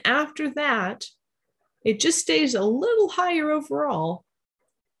 And then after that, it just stays a little higher overall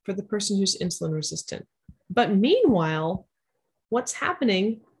for the person who's insulin resistant. But meanwhile, what's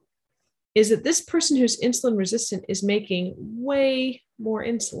happening is that this person who's insulin resistant is making way more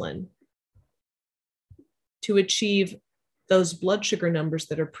insulin to achieve those blood sugar numbers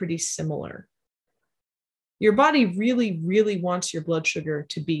that are pretty similar. Your body really, really wants your blood sugar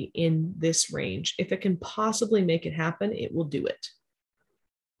to be in this range. If it can possibly make it happen, it will do it.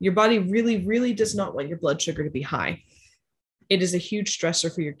 Your body really, really does not want your blood sugar to be high. It is a huge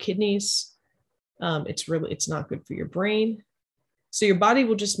stressor for your kidneys. It's not good for your brain. So your body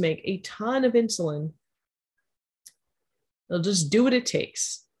will just make a ton of insulin. It'll just do what it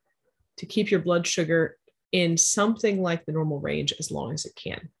takes to keep your blood sugar in something like the normal range as long as it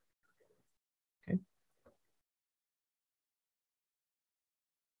can. Okay.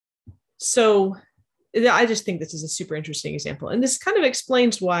 So I just think this is a super interesting example. And this kind of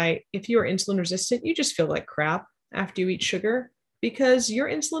explains why if you are insulin resistant, you just feel like crap after you eat sugar because your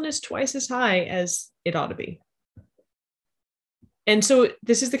insulin is twice as high as it ought to be. And so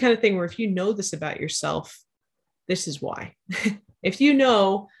this is the kind of thing where if you know this about yourself, this is why. If you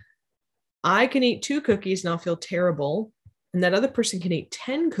know, I can eat 2 cookies and I'll feel terrible, and that other person can eat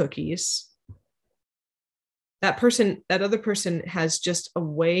 10 cookies, that other person has just a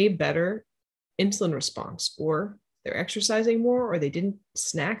way better insulin response, or they're exercising more, or they didn't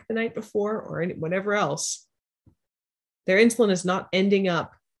snack the night before, or whatever else. Their insulin is not ending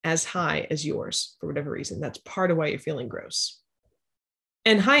up as high as yours for whatever reason. That's part of why you're feeling gross.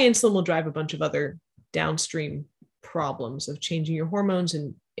 And high insulin will drive a bunch of other downstream problems of changing your hormones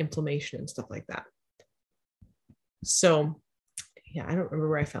and inflammation and stuff like that. So yeah, I don't remember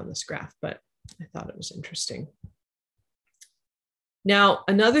where I found this graph, but I thought it was interesting. Now,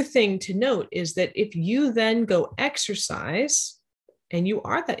 another thing to note is that if you then go exercise and you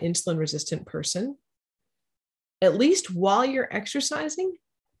are that insulin resistant person, at least while you're exercising,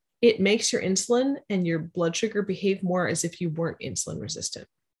 it makes your insulin and your blood sugar behave more as if you weren't insulin resistant.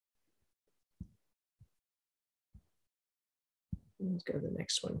 Let's go to the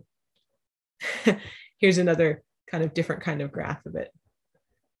next one. Here's another kind of different kind of graph of it.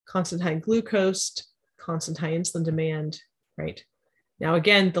 Constant high glucose, constant high insulin demand, right? Now,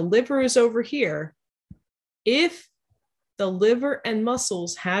 again, the liver is over here. If the liver and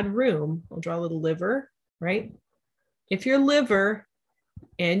muscles had room, I'll draw a little liver, right? If your liver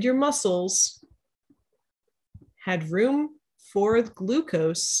and your muscles had room for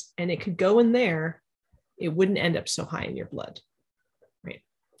glucose and it could go in there, it wouldn't end up so high in your blood, right?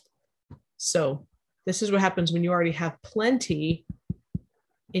 So this is what happens when you already have plenty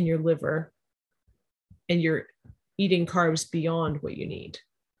in your liver and you're eating carbs beyond what you need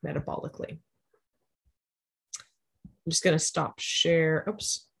metabolically. I'm just going to stop share.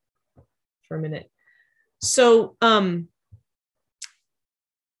 Oops, for a minute. So I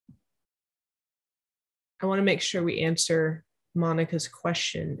want to make sure we answer Monica's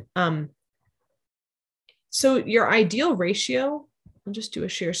question. So your ideal ratio, I'll just do a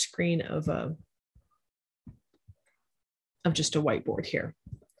share screen of just a whiteboard here.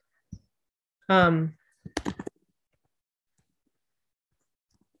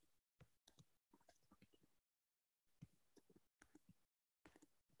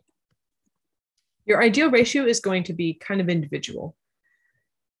 Your ideal ratio is going to be kind of individual.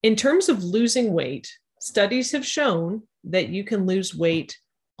 In terms of losing weight, studies have shown that you can lose weight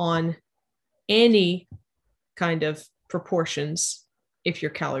on any kind of proportions if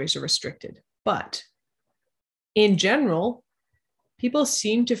your calories are restricted. But in general, people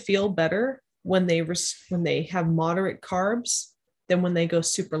seem to feel better when they have moderate carbs than when they go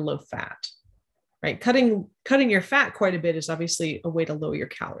super low fat, right? Cutting your fat quite a bit is obviously a way to lower your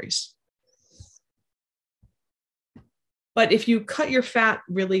calories. But if you cut your fat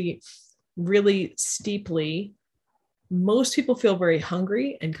really, really steeply, most people feel very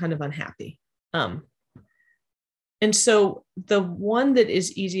hungry and kind of unhappy. And so the one that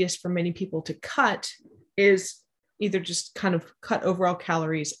is easiest for many people to cut is either just kind of cut overall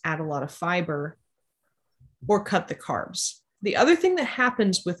calories, add a lot of fiber, or cut the carbs. the other thing that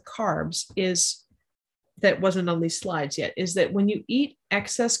happens with carbs is that wasn't on these slides yet, is that when you eat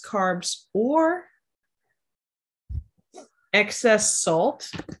excess carbs or excess salt,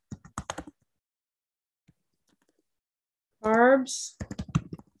 carbs,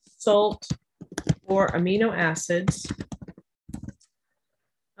 salt, or amino acids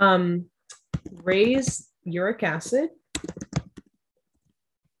raise uric acid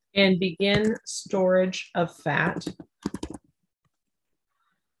and begin storage of fat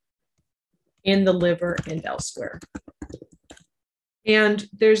in the liver and elsewhere. And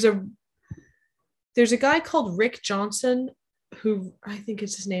there's a guy called Rick Johnson, who I think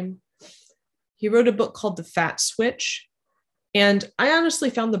is his name. He wrote a book called The Fat Switch. And I honestly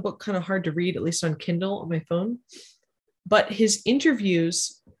found the book kind of hard to read, at least on Kindle on my phone. But his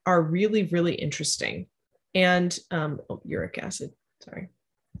interviews are really, really interesting. And uric acid, sorry.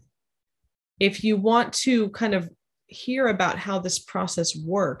 If you want to kind of hear about how this process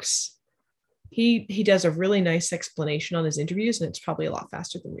works, he does a really nice explanation on his interviews, and it's probably a lot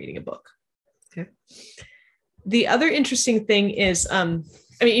faster than reading a book. Okay. The other interesting thing is,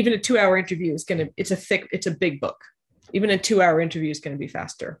 even a 2-hour interview is it's a big book. Even a 2-hour interview is going to be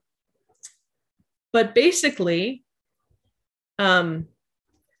faster. But basically,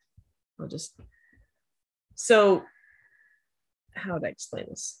 so how would I explain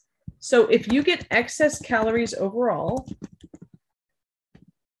this? So if you get excess calories overall,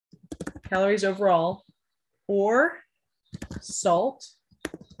 or salt,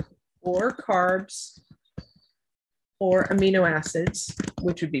 or carbs, or amino acids,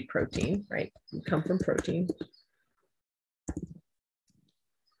 which would be protein, right? You come from protein.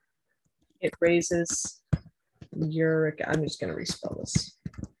 It raises uric. I'm just going to respell this.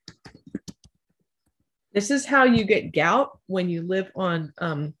 This is how you get gout when you live on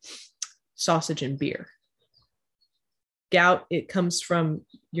sausage and beer. Gout, it comes from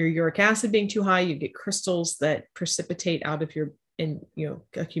your uric acid being too high. You get crystals that precipitate out of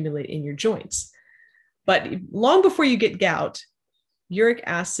accumulate in your joints. But long before you get gout, uric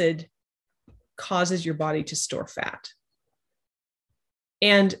acid causes your body to store fat.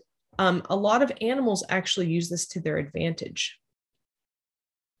 And a lot of animals actually use this to their advantage.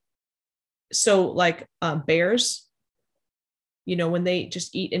 So like bears, when they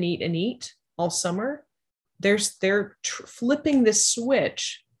just eat and eat and eat all summer, they're flipping this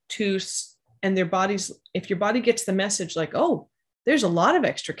switch and their bodies, if your body gets the message like, oh, there's a lot of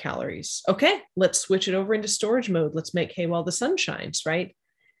extra calories. Okay, let's switch it over into storage mode. Let's make hay while the sun shines, right?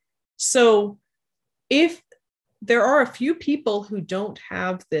 So if there are a few people who don't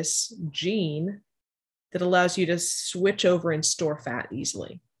have this gene that allows you to switch over and store fat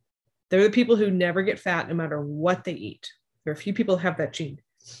easily. They're the people who never get fat no matter what they eat. There are a few people who have that gene.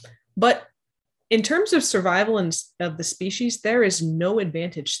 But in terms of survival of the species, there is no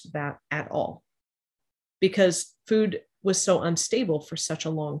advantage to that at all, because food was so unstable for such a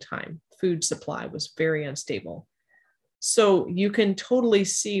long time. Food supply was very unstable. So you can totally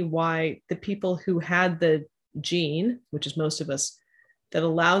see why the people who had the gene, which is most of us, that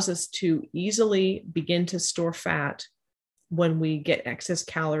allows us to easily begin to store fat when we get excess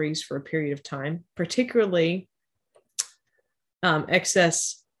calories for a period of time, particularly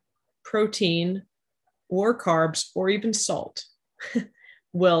excess protein or carbs or even salt,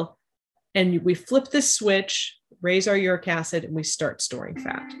 and we flip this switch, raise our uric acid, and we start storing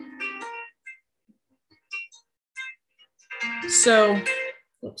fat. So,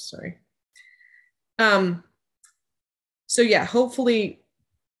 So yeah, hopefully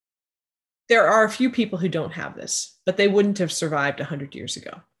there are a few people who don't have this, but they wouldn't have survived 100 years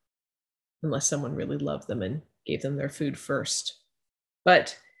ago unless someone really loved them and gave them their food first.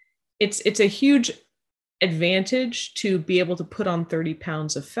 But it's a huge advantage to be able to put on 30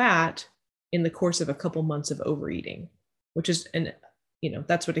 pounds of fat in the course of a couple months of overeating, which is,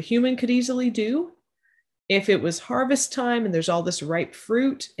 that's what a human could easily do. If it was harvest time and there's all this ripe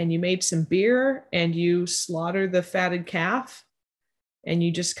fruit and you made some beer and you slaughter the fatted calf and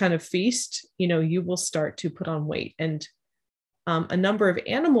you just kind of feast, you will start to put on weight. And a number of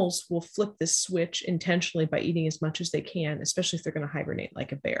animals will flip this switch intentionally by eating as much as they can, especially if they're going to hibernate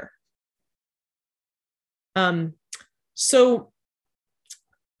like a bear. So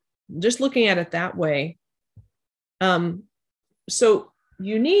just looking at it that way, so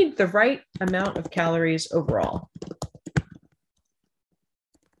you need the right amount of calories overall,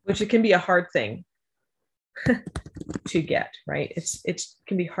 which it can be a hard thing to get, right? It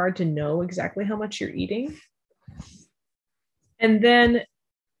can be hard to know exactly how much you're eating. And then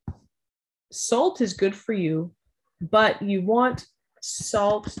salt is good for you, but you want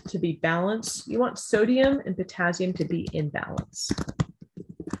salt to be balanced. You want sodium and potassium to be in balance.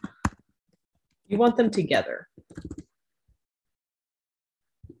 You want them together.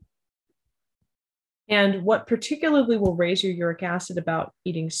 And what particularly will raise your uric acid about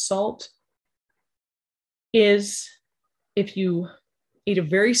eating salt is if you eat a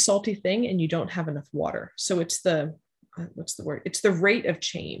very salty thing and you don't have enough water. So it's the, what's the word? It's the rate of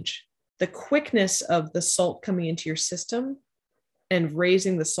change, the quickness of the salt coming into your system and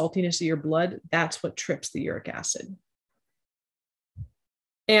raising the saltiness of your blood. That's what trips the uric acid.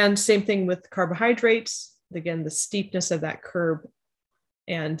 And same thing with carbohydrates. Again, the steepness of that curve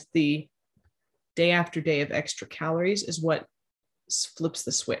and the day after day of extra calories is what flips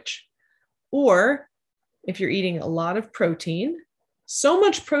the switch. Or if you're eating a lot of protein, so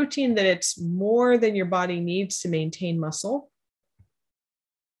much protein that it's more than your body needs to maintain muscle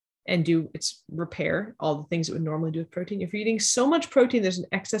and do its repair, all the things it would normally do with protein. If you're eating so much protein, there's an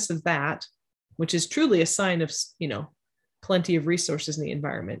excess of that, which is truly a sign of, plenty of resources in the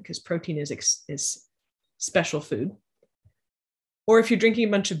environment, because protein is special food. Or if you're drinking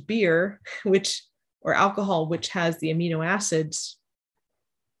a bunch of beer, or alcohol, which has the amino acids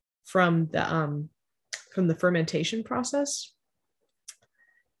from the fermentation process,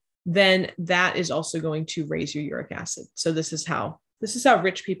 then that is also going to raise your uric acid. So this is how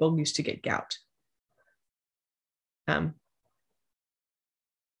rich people used to get gout.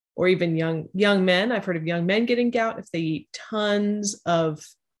 Or even young men. I've heard of young men getting gout if they eat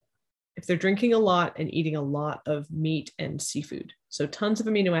if they're drinking a lot and eating a lot of meat and seafood. So tons of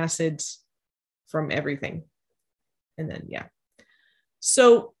amino acids from everything. And then,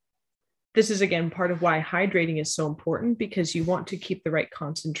 So this is, again, part of why hydrating is so important, because you want to keep the right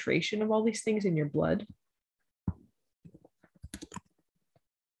concentration of all these things in your blood.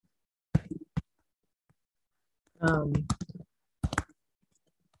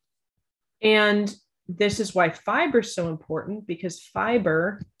 And this is why fiber is so important, because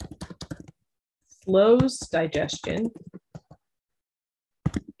fiber slows digestion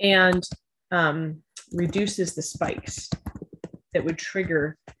and reduces the spikes that would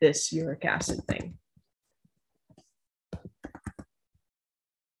trigger this uric acid thing.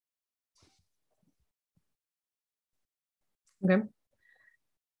 Okay.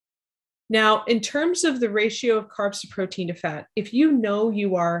 Now, in terms of the ratio of carbs to protein to fat, if you know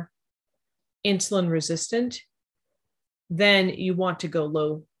you are insulin resistant, then you want to go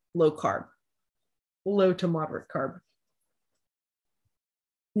low carb, low to moderate carb.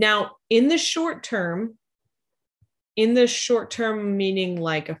 Now, in the short term, meaning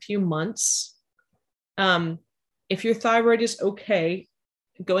like a few months, if your thyroid is okay,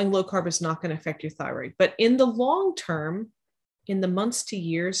 going low carb is not going to affect your thyroid. But in the long term, in the months to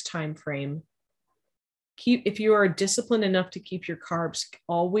years time frame, if you are disciplined enough to keep your carbs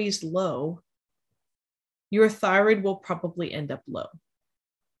always low, your thyroid will probably end up low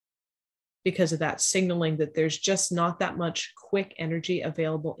because of that signaling that there's just not that much quick energy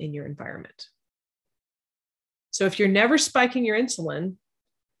available in your environment. So if you're never spiking your insulin,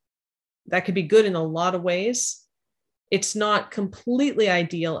 that could be good in a lot of ways. It's not completely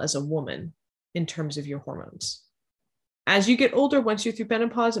ideal as a woman in terms of your hormones. As you get older, once you're through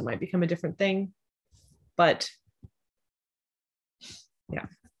menopause, it might become a different thing. But yeah.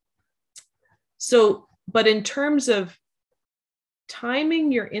 So, but in terms of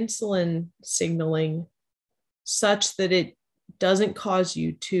timing your insulin signaling such that it doesn't cause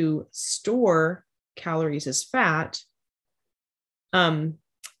you to store calories as fat,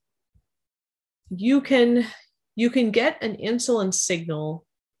 you can get an insulin signal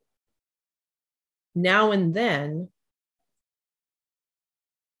now and then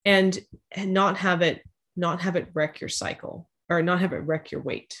and not have it wreck your cycle, or not have it wreck your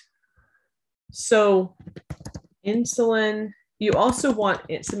weight. So insulin, you also want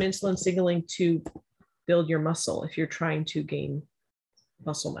some insulin signaling to build your muscle if you're trying to gain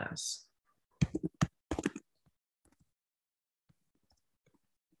muscle mass.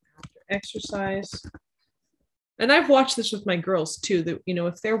 After exercise. And I've watched this with my girls too, that,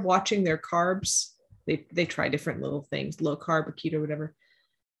 if they're watching their carbs, they try different little things, low carb or keto, whatever.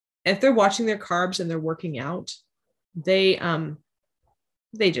 If they're watching their carbs and they're working out, they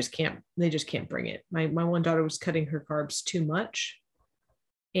just can't bring it. My one daughter was cutting her carbs too much,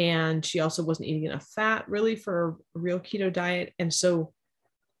 and she also wasn't eating enough fat really for a real keto diet. And so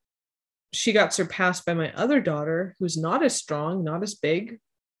she got surpassed by my other daughter, who's not as strong, not as big,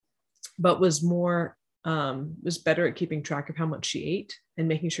 but was better at keeping track of how much she ate and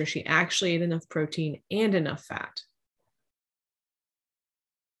making sure she actually ate enough protein and enough fat.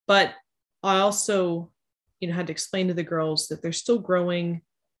 But I also, had to explain to the girls that they're still growing.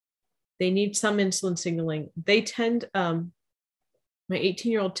 They need some insulin signaling. They tend, my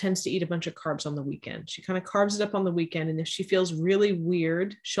 18-year-old tends to eat a bunch of carbs on the weekend. She kind of carbs it up on the weekend. And if she feels really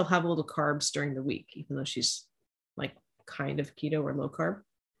weird, she'll have a little carbs during the week, even though she's like kind of keto or low carb.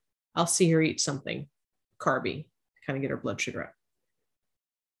 I'll see her eat something carby, kind of get her blood sugar up.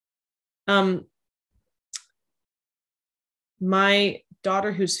 My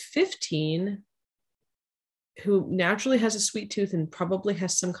daughter, who's 15, who naturally has a sweet tooth and probably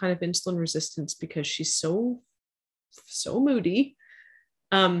has some kind of insulin resistance because she's so moody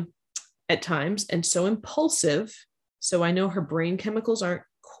at times and so impulsive. So I know her brain chemicals aren't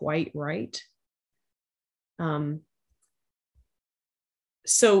quite right.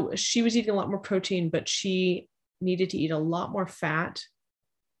 So she was eating a lot more protein, but she needed to eat a lot more fat.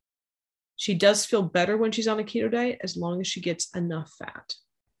 She does feel better when she's on a keto diet as long as she gets enough fat.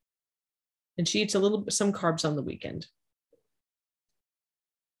 And she eats some carbs on the weekend.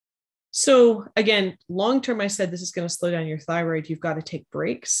 So again, long-term, I said this is going to slow down your thyroid. You've got to take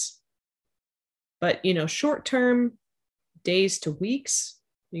breaks. But, short-term, days to weeks,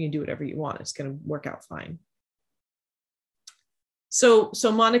 you can do whatever you want. It's going to work out fine. So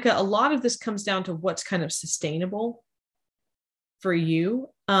Monica, a lot of this comes down to what's kind of sustainable for you.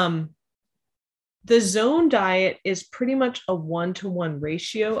 The zone diet is pretty much a 1-to-1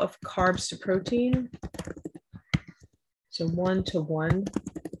 ratio of carbs to protein. So 1-to-1.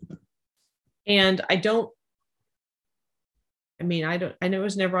 And I know it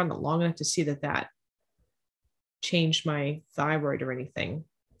was never on it long enough to see that changed my thyroid or anything.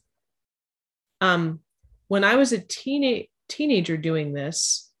 When I was a teenager doing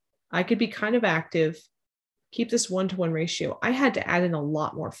this, I could be kind of active, keep this 1-to-1 ratio. I had to add in a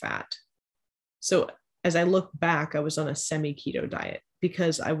lot more fat. So as I look back, I was on a semi-keto diet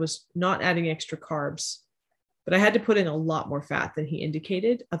because I was not adding extra carbs, but I had to put in a lot more fat than he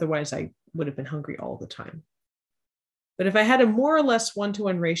indicated. Otherwise, I would have been hungry all the time. But if I had a more or less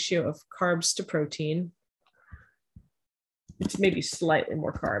 1-to-1 ratio of carbs to protein, it's maybe slightly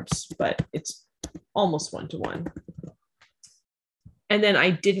more carbs, but it's almost 1-to-1. And then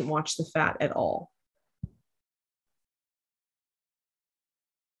I didn't watch the fat at all.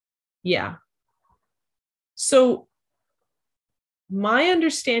 Yeah. So my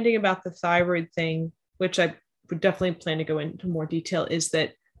understanding about the thyroid thing, which I would definitely plan to go into more detail, is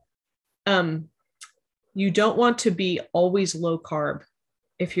that you don't want to be always low carb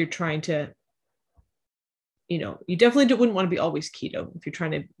if you're trying to, you definitely wouldn't want to be always keto if you're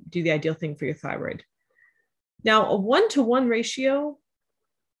trying to do the ideal thing for your thyroid. Now, a 1-to-1 ratio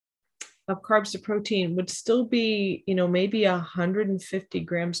of carbs to protein would still be, maybe 150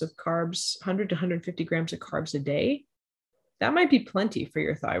 grams of carbs, 100 to 150 grams of carbs a day. That might be plenty for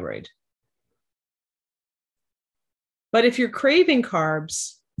your thyroid. But if you're craving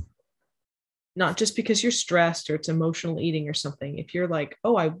carbs, not just because you're stressed or it's emotional eating or something, if you're like,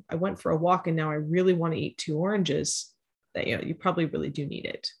 oh, I went for a walk and now I really want to eat 2 oranges, that you probably really do need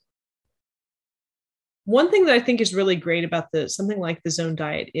it. One thing that I think is really great about something like the zone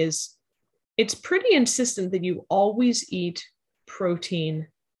diet is it's pretty insistent that you always eat protein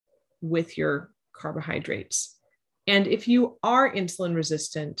with your carbohydrates. And if you are insulin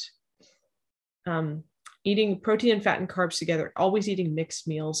resistant, eating protein and fat and carbs together, always eating mixed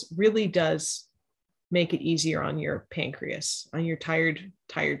meals really does make it easier on your pancreas, on your tired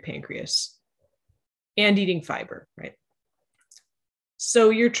pancreas, and eating fiber, right?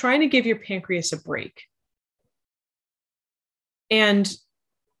 So you're trying to give your pancreas a break. And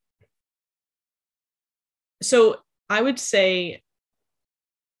so I would say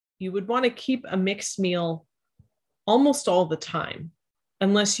you would want to keep a mixed meal almost all the time,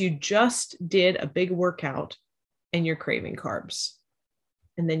 unless you just did a big workout and you're craving carbs.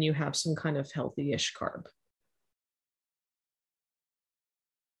 And then you have some kind of healthy-ish carb.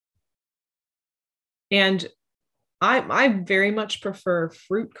 And I very much prefer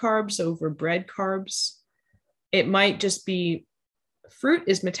fruit carbs over bread carbs. It might just be fruit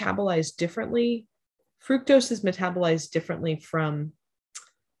is metabolized differently. Fructose is metabolized differently from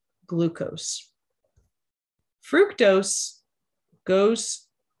glucose. Fructose goes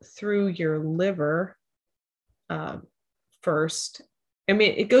through your liver first. I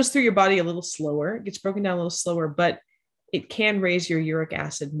mean, it goes through your body a little slower. It gets broken down a little slower, but it can raise your uric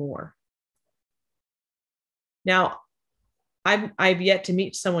acid more. Now, I've yet to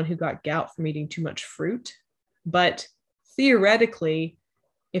meet someone who got gout from eating too much fruit, but theoretically,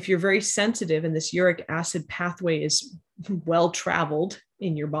 if you're very sensitive and this uric acid pathway is well traveled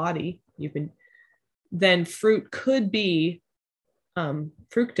in your body, then fructose could be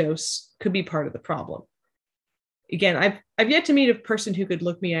part of the problem. again, I've yet to meet a person who could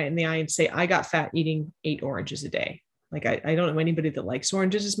look me in the eye and say, I got fat eating 8 oranges a day. Like I don't know anybody that likes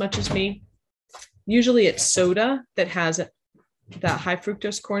oranges as much as me. Usually it's soda that has that high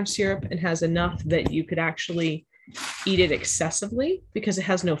fructose corn syrup and has enough that you could actually eat it excessively because it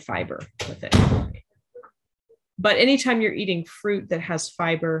has no fiber with it. But anytime you're eating fruit that has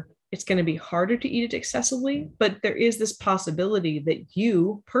fiber, it's going to be harder to eat it excessively. But there is this possibility that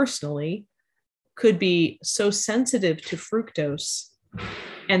you personally could be so sensitive to fructose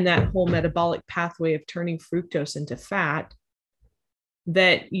and that whole metabolic pathway of turning fructose into fat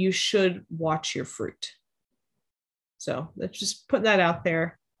that you should watch your fruit. So let's just put that out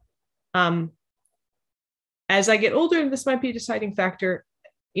there. As I get older, this might be a deciding factor,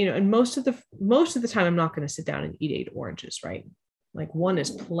 and most of the time I'm not going to sit down and eat 8 oranges, right? Like 1 is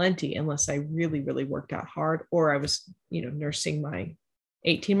plenty unless I really, really worked out hard, or I was, nursing my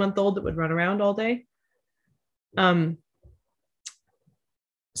 18-month-old that would run around all day.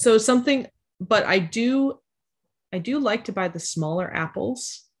 So something, but I do like to buy the smaller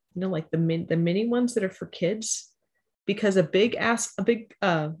apples, like the mini ones that are for kids, because a big apple, a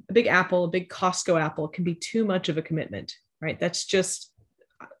big Costco apple can be too much of a commitment, right? That's just,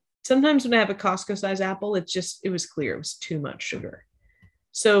 sometimes when I have a Costco size apple, it was clear it was too much sugar.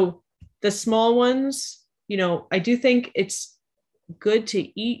 So the small ones, I do think it's good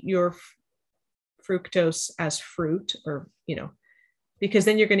to eat your fructose as fruit, or, because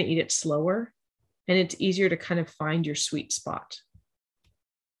then you're going to eat it slower and it's easier to kind of find your sweet spot.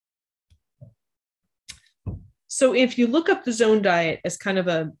 So if you look up the zone diet as kind of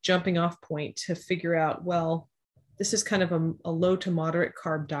a jumping off point to figure out, well, this is kind of a low to moderate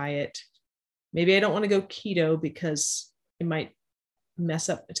carb diet. Maybe I don't want to go keto because it might mess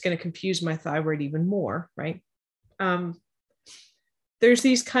up. It's going to confuse my thyroid even more, right? There's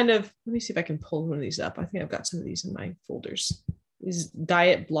these kind of, let me see if I can pull one of these up. I think I've got some of these in my folders. These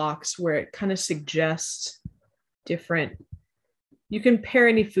diet blocks where it kind of suggests different, you can pair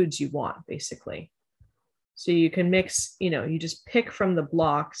any foods you want, basically. So you can mix, you just pick from the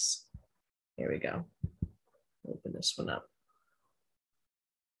blocks. Here we go. Open this one up.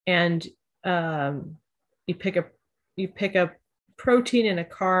 And you pick a protein and a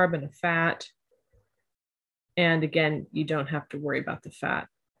carb and a fat. And again, you don't have to worry about the fat.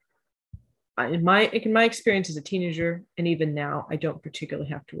 In my experience as a teenager, and even now, I don't particularly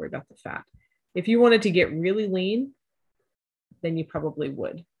have to worry about the fat. If you wanted to get really lean, then you probably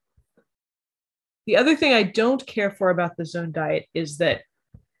would. The other thing I don't care for about the zone diet is that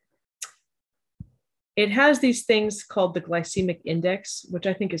it has these things called the glycemic index, which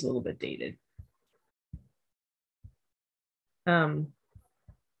I think is a little bit dated. The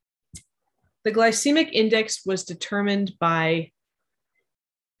glycemic index was determined by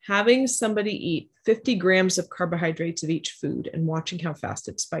having somebody eat 50 grams of carbohydrates of each food and watching how fast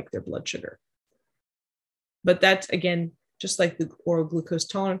it spiked their blood sugar. But that's, again, just like the oral glucose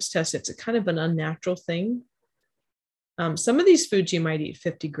tolerance test, it's a kind of an unnatural thing. Some of these foods you might eat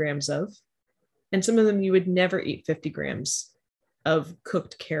 50 grams of, and some of them you would never eat 50 grams of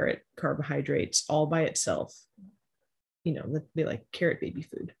cooked carrot carbohydrates all by itself. That'd be like carrot baby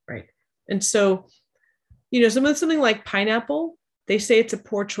food, right? And so, something like pineapple, they say it's a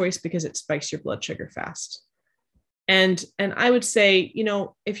poor choice because it spikes your blood sugar fast. And I would say,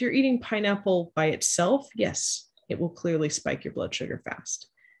 if you're eating pineapple by itself, yes, it will clearly spike your blood sugar fast.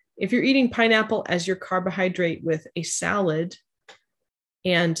 If you're eating pineapple as your carbohydrate with a salad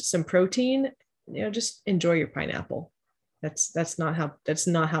and some protein, just enjoy your pineapple. That's not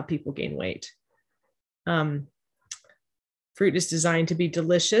how people gain weight. Fruit is designed to be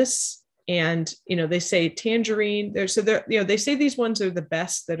delicious. And, they say tangerine, they say these ones are the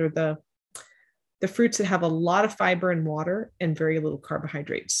best, that are the fruits that have a lot of fiber and water and very little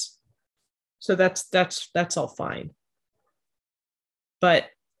carbohydrates. So that's all fine. But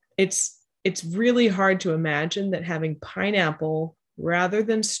it's really hard to imagine that having pineapple rather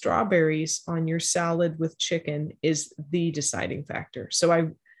than strawberries on your salad with chicken is the deciding factor. So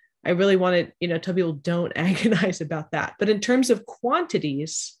I really want to, tell people don't agonize about that. But in terms of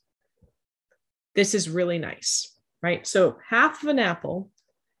quantities, this is really nice, right? So half of an apple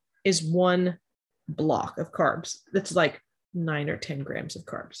is 1 block of carbs. That's like 9 or 10 grams of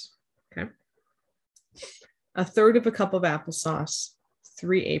carbs, okay? A third of a cup of applesauce,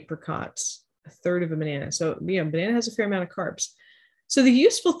 3 apricots, a third of a banana. So, banana has a fair amount of carbs. So the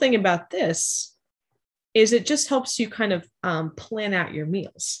useful thing about this is it just helps you kind of plan out your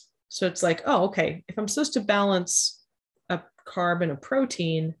meals. So it's like, oh, okay, if I'm supposed to balance a carb and a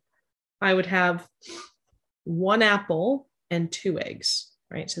protein, I would have 1 apple and 2 eggs,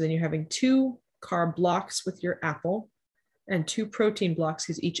 right? So then you're having 2 carb blocks with your apple and 2 protein blocks,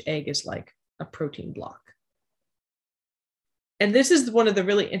 because each egg is like a protein block. And this is one of the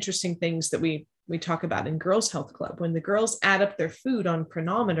really interesting things that we talk about in Girls Health Club. When the girls add up their food on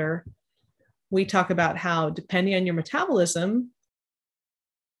Cronometer, we talk about how, depending on your metabolism,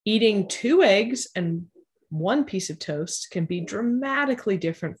 eating 2 eggs and 1 piece of toast can be dramatically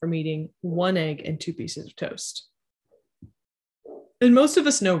different from eating 1 egg and 2 pieces of toast. And most of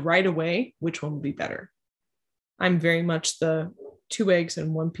us know right away which one would be better. I'm very much the 2 eggs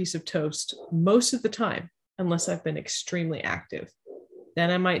and 1 piece of toast most of the time, unless I've been extremely active.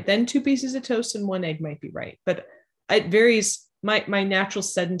 Then 2 pieces of toast and 1 egg might be right. But it varies. My natural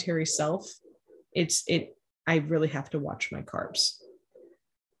sedentary self, I really have to watch my carbs.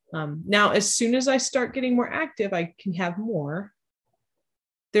 Now, as soon as I start getting more active, I can have more.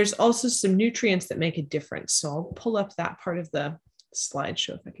 There's also some nutrients that make a difference. So I'll pull up that part of the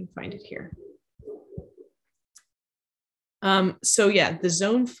slideshow if I can find it here. So yeah, the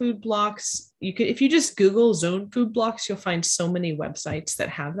zone food blocks, if you just Google zone food blocks, you'll find so many websites that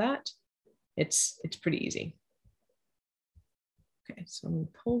have that. It's pretty easy. Okay, so I'm gonna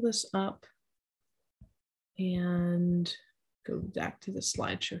pull this up and go back to the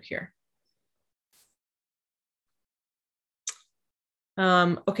slideshow here.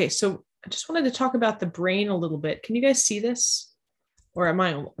 Okay, so I just wanted to talk about the brain a little bit. Can you guys see this? Or am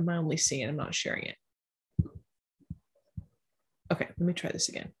I only seeing it? I'm not sharing it. Okay, let me try this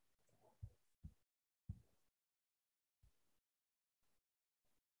again.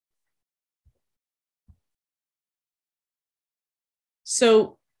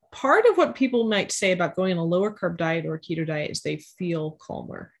 So part of what people might say about going on a lower carb diet or a keto diet is they feel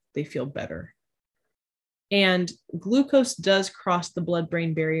calmer, they feel better. And glucose does cross the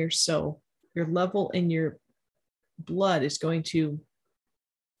blood-brain barrier, so your level in your blood is going to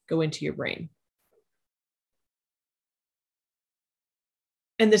go into your brain.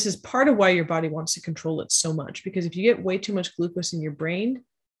 And this is part of why your body wants to control it so much, because if you get way too much glucose in your brain,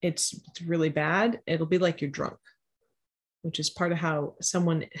 it's really bad. It'll be like you're drunk, which is part of how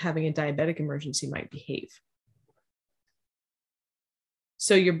someone having a diabetic emergency might behave.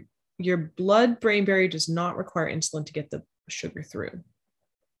 So your blood-brain barrier does not require insulin to get the sugar through.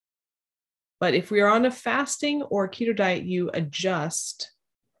 But if we are on a fasting or keto diet, you adjust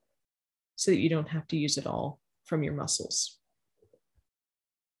so that you don't have to use it all from your muscles.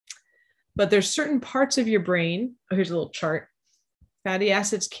 But there's certain parts of your brain, here's a little chart, fatty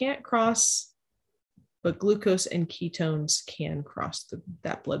acids can't cross, but glucose and ketones can cross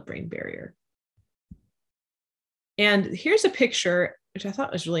that blood-brain barrier. And here's a picture, which I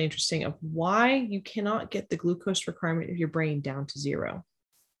thought was really interesting, of why you cannot get the glucose requirement of your brain down to 0.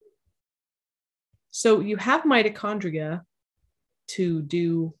 So you have mitochondria to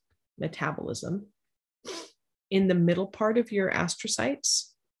do metabolism in the middle part of your astrocytes,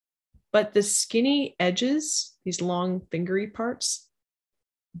 but the skinny edges, these long fingery parts,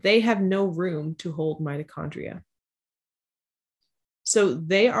 they have no room to hold mitochondria. So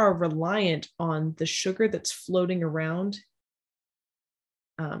they are reliant on the sugar that's floating around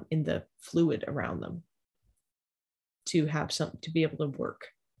in the fluid around them to be able to work.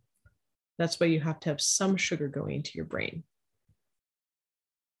 That's why you have to have some sugar going into your brain.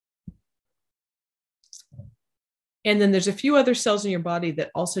 And then there's a few other cells in your body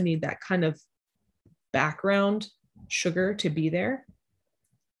that also need that kind of background sugar to be there.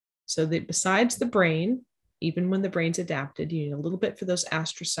 So that besides the brain, even when the brain's adapted, you need a little bit for those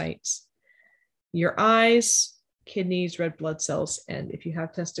astrocytes, your eyes, kidneys, red blood cells, and if you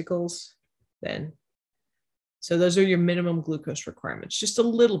have testicles, then. So those are your minimum glucose requirements, just a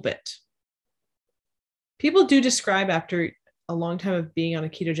little bit. People do describe after a long time of being on a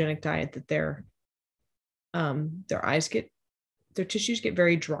ketogenic diet that their tissues get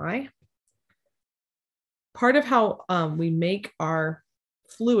very dry. Part of how we make our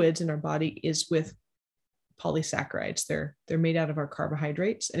fluids in our body is with polysaccharides. They're made out of our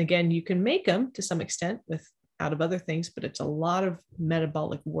carbohydrates. And again, you can make them to some extent out of other things, but it's a lot of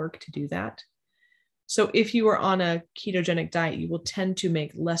metabolic work to do that. So if you are on a ketogenic diet, you will tend to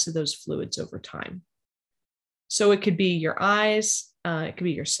make less of those fluids over time. So it could be your eyes, it could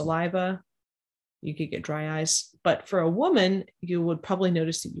be your saliva. You could get dry eyes, but for a woman, you would probably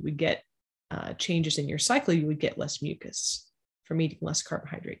notice that you would get changes in your cycle. You would get less mucus from eating less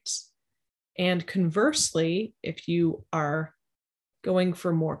carbohydrates. And conversely, if you are going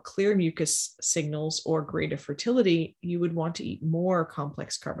for more clear mucus signals or greater fertility, you would want to eat more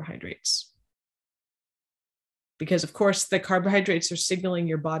complex carbohydrates. Because of course, the carbohydrates are signaling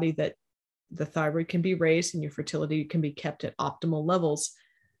your body that the thyroid can be raised and your fertility can be kept at optimal levels.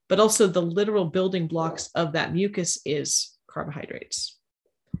 but also the literal building blocks of that mucus is carbohydrates.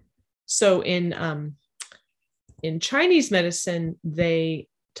 So in Chinese medicine, they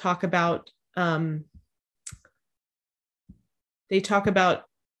talk about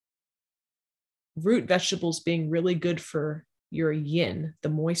root vegetables being really good for your yin, the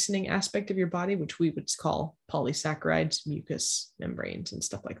moistening aspect of your body, which we would call polysaccharides, mucous membranes, and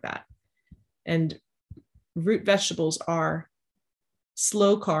stuff like that. And root vegetables are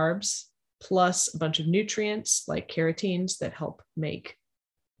slow carbs plus a bunch of nutrients like carotenes that help make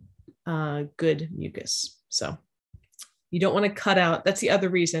good mucus. So you don't want to cut out. That's the other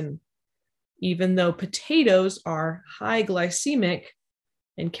reason, even though potatoes are high glycemic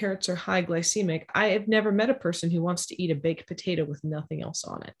and carrots are high glycemic, I have never met a person who wants to eat a baked potato with nothing else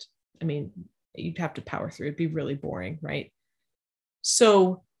on it. I mean, you'd have to power through. It'd be really boring, right?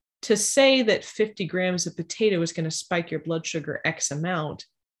 So to say that 50 grams of potato is going to spike your blood sugar X amount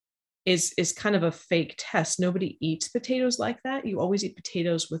is kind of a fake test. Nobody eats potatoes like that. You always eat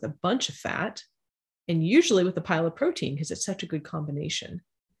potatoes with a bunch of fat and usually with a pile of protein because it's such a good combination.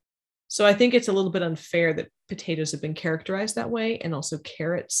 So I think it's a little bit unfair that potatoes have been characterized that way. And also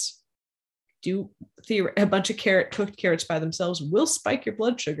carrots a bunch of cooked carrots by themselves will spike your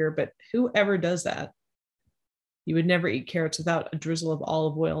blood sugar, but whoever does that, you would never eat carrots without a drizzle of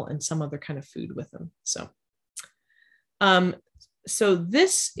olive oil and some other kind of food with them. So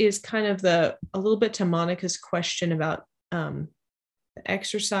this is kind of a little bit to Monica's question about the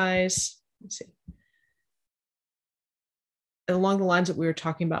exercise. Let's see. Along the lines that we were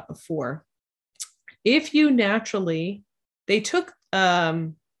talking about before, if you naturally, they took, I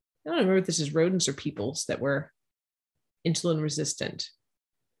don't remember if this is rodents or peoples that were insulin resistant.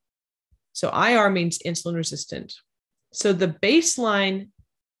 So IR means insulin resistant. So the baseline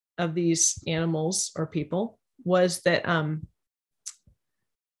of these animals or people was that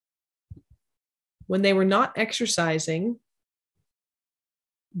when they were not exercising,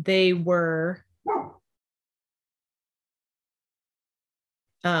 they were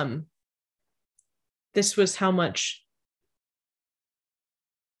this was how much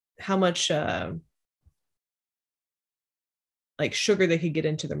like sugar they could get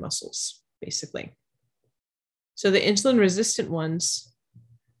into their muscles, basically. So the insulin resistant ones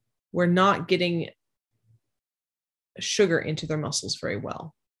were not getting sugar into their muscles very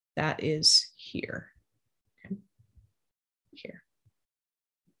well. That is here. Okay. Here.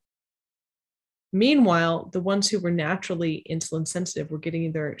 Meanwhile, the ones who were naturally insulin sensitive were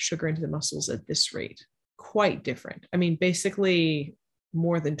getting their sugar into the muscles at this rate. Quite different. I mean, basically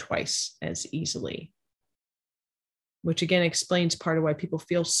more than twice as easily, which again explains part of why people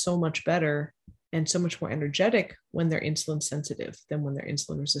feel so much better and so much more energetic when they're insulin sensitive than when they're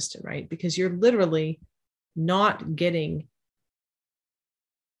insulin resistant, right? Because you're literally not getting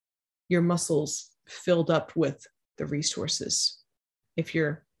your muscles filled up with the resources. If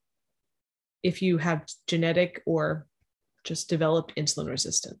you have genetic or just developed insulin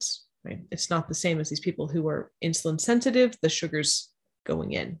resistance, right? It's not the same as these people who are insulin sensitive, the sugar's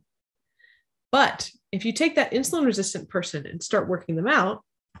going in. But if you take that insulin resistant person and start working them out,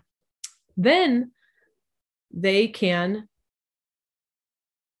 then their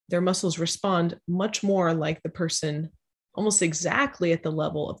muscles respond much more like the person, almost exactly at the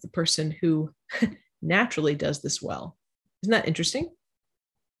level of the person who naturally does this well. Isn't that interesting?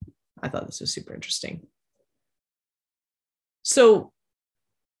 I thought this was super interesting. So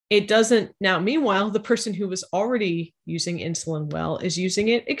it doesn't now, meanwhile, the person who was already using insulin well is using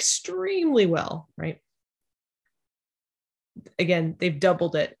it extremely well, right? Again, they've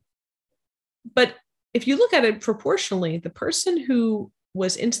doubled it. But if you look at it proportionally, the person who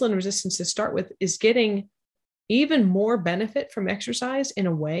was insulin resistant to start with is getting even more benefit from exercise in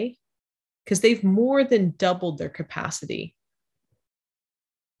a way, because they've more than doubled their capacity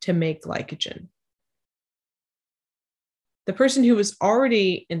to make glycogen. The person who was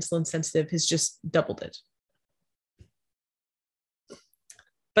already insulin sensitive has just doubled it.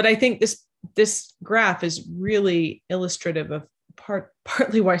 But I think this graph is really illustrative of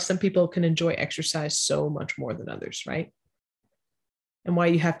partly why some people can enjoy exercise so much more than others, right? And why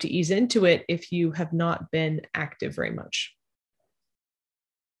you have to ease into it if you have not been active very much.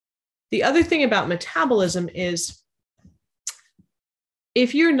 The other thing about metabolism is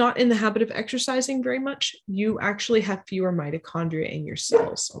if you're not in the habit of exercising very much, you actually have fewer mitochondria in your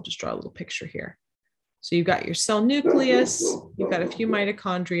cells. I'll just draw a little picture here. So you've got your cell nucleus, you've got a few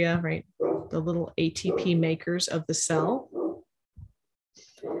mitochondria, right? The little ATP makers of the cell.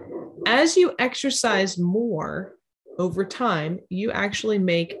 As you exercise more over time, you actually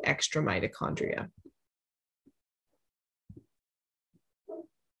make extra mitochondria.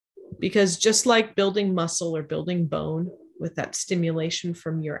 Because just like building muscle or building bone with that stimulation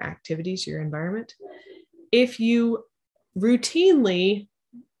from your activities, your environment, if you routinely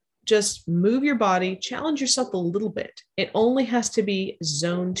just move your body, challenge yourself a little bit, it only has to be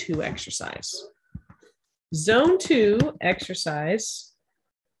zone 2 exercise. Zone 2 exercise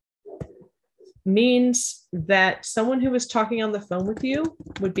means that someone who was talking on the phone with you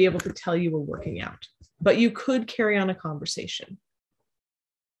would be able to tell you we're working out, but you could carry on a conversation.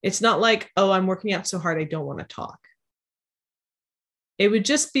 It's not like, oh, I'm working out so hard I don't want to talk. It would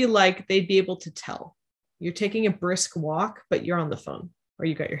just be like they'd be able to tell. You're taking a brisk walk, but you're on the phone, or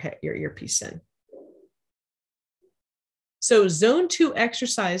you got your earpiece in. So zone 2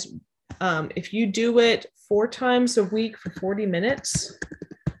 exercise, if you do it 4 times a week for 40 minutes,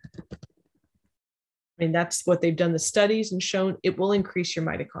 I mean, that's what they've done the studies and shown, it will increase your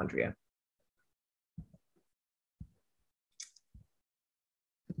mitochondria.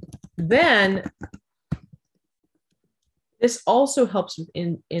 Then this also helps with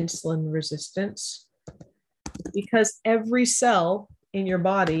insulin resistance, because every cell in your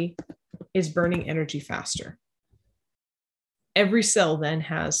body is burning energy faster. Every cell then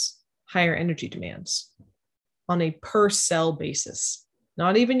has higher energy demands on a per cell basis,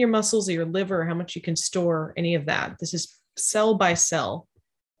 not even your muscles or your liver, how much you can store, any of that. This is cell by cell.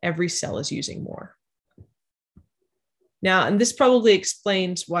 Every cell is using more. Now, and this probably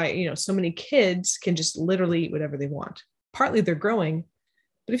explains why, so many kids can just literally eat whatever they want. Partly they're growing,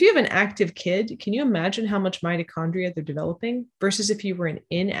 but if you have an active kid, can you imagine how much mitochondria they're developing versus if you were an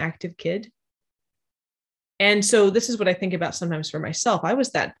inactive kid? And so this is what I think about sometimes for myself. I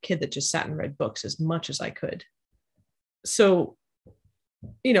was that kid that just sat and read books as much as I could. So,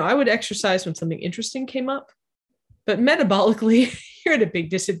 I would exercise when something interesting came up, but metabolically, you're at a big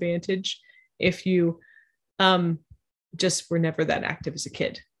disadvantage if you just were never that active as a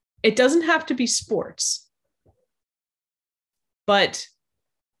kid. It doesn't have to be sports, but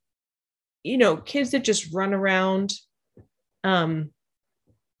kids that just run around,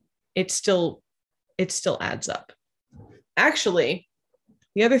 it still adds up. Actually,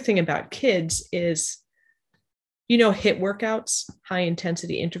 the other thing about kids is, HIIT workouts, high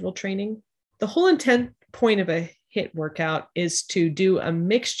intensity interval training. The whole point of a HIIT workout is to do a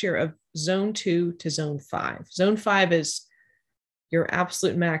mixture of zone 2 to zone 5. Zone 5 is your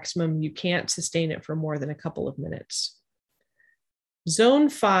absolute maximum. You can't sustain it for more than a couple of minutes. Zone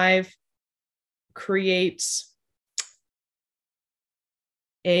 5 creates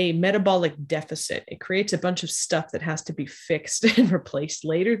a metabolic deficit. It creates a bunch of stuff that has to be fixed and replaced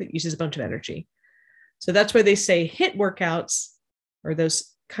later that uses a bunch of energy. So that's why they say HIIT workouts, or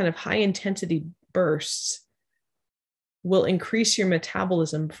those kind of high intensity bursts, will increase your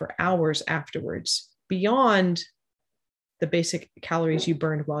metabolism for hours afterwards, beyond the basic calories you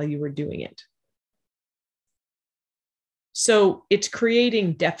burned while you were doing it. So it's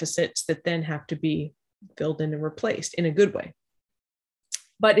creating deficits that then have to be filled in and replaced in a good way.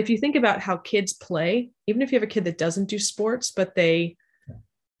 But if you think about how kids play, even if you have a kid that doesn't do sports, but they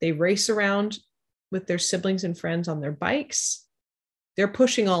race around with their siblings and friends on their bikes, they're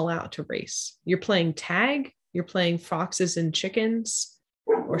pushing all out to race. You're playing tag, you're playing foxes and chickens,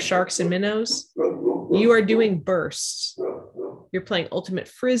 or sharks and minnows. You are doing bursts. You're playing ultimate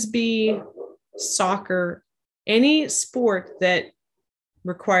frisbee, soccer, any sport that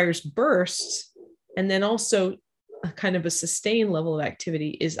requires bursts, and then also a kind of a sustained level of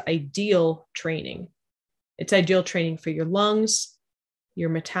activity is ideal training. It's ideal training for your lungs, your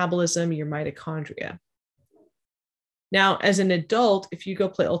metabolism, your mitochondria. Now, as an adult, if you go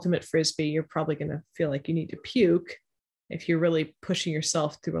play ultimate frisbee, you're probably going to feel like you need to puke if you're really pushing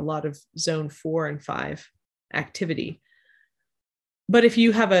yourself through a lot of zone 4 and 5 activity. But if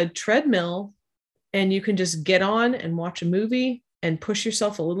you have a treadmill and you can just get on and watch a movie and push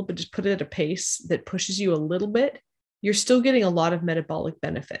yourself a little bit, just put it at a pace that pushes you a little bit, you're still getting a lot of metabolic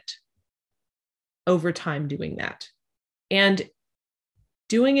benefit over time doing that. And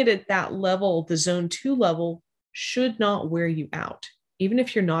doing it at that level, the zone 2 level, should not wear you out. Even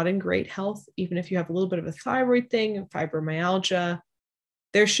if you're not in great health, even if you have a little bit of a thyroid thing and fibromyalgia,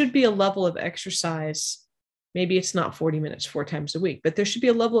 there should be a level of exercise. Maybe it's not 40 minutes 4 times a week, but there should be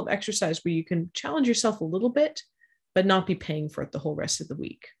a level of exercise where you can challenge yourself a little bit, but not be paying for it the whole rest of the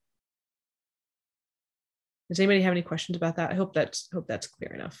week. Does anybody have any questions about that? I hope that's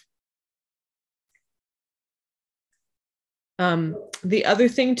clear enough. The other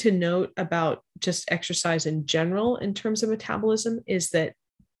thing to note about just exercise in general in terms of metabolism is that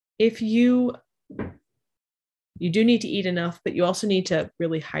if you do need to eat enough, but you also need to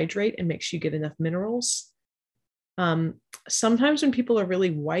really hydrate and make sure you get enough minerals. Sometimes when people are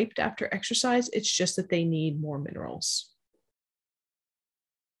really wiped after exercise, it's just that they need more minerals.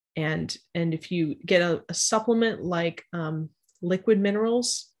 And if you get a supplement like liquid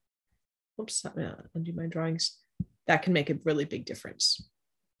minerals, oops, I'm gonna undo my drawings, that can make a really big difference.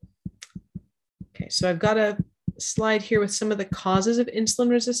 Okay, so I've got a slide here with some of the causes of insulin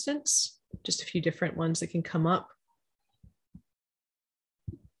resistance, just a few different ones that can come up.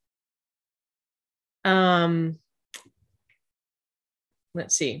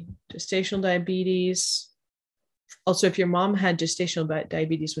 Let's see, gestational diabetes. Also, if your mom had gestational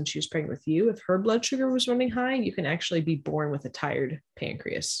diabetes when she was pregnant with you, if her blood sugar was running high, you can actually be born with a tired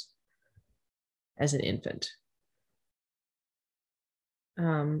pancreas as an infant.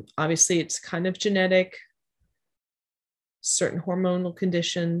 Obviously, it's kind of genetic, certain hormonal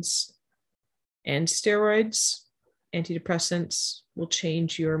conditions, and steroids, antidepressants will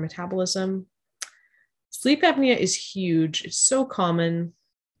change your metabolism. Sleep apnea is huge. It's so common.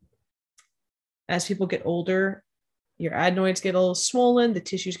 As people get older, your adenoids get a little swollen, the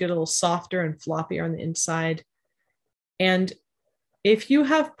tissues get a little softer and floppier on the inside. And if you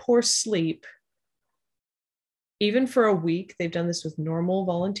have poor sleep, even for a week, they've done this with normal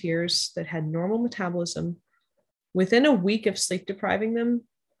volunteers that had normal metabolism, within a week of sleep depriving them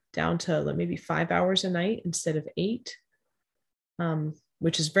down to maybe 5 hours a night instead of 8,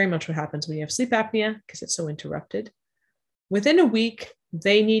 which is very much what happens when you have sleep apnea because it's so interrupted. Within a week,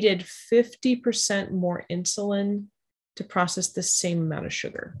 they needed 50% more insulin to process the same amount of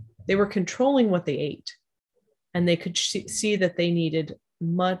sugar. They were controlling what they ate, and they could see that they needed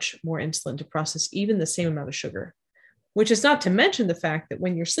much more insulin to process even the same amount of sugar, which is not to mention the fact that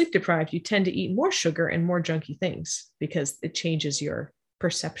when you're sleep deprived, you tend to eat more sugar and more junky things because it changes your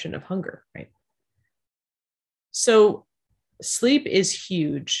perception of hunger, right? So sleep is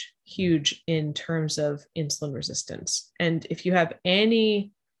huge, huge in terms of insulin resistance. And if you have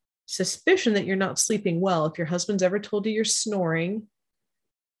any suspicion that you're not sleeping well, if your husband's ever told you you're snoring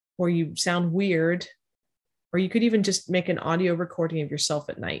or you sound weird, or you could even just make an audio recording of yourself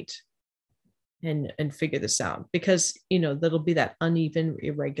at night and figure this out, because, you know, that'll be that uneven,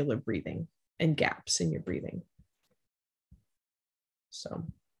 irregular breathing and gaps in your breathing. So,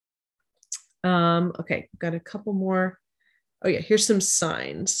 okay, got a couple more. Oh yeah, here's some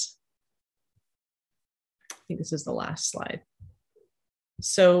signs. I think this is the last slide.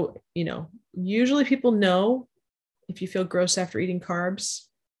 So, you know, usually people know if you feel gross after eating carbs,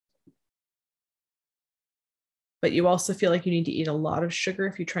 but you also feel like you need to eat a lot of sugar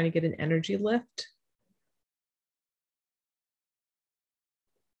if you're trying to get an energy lift.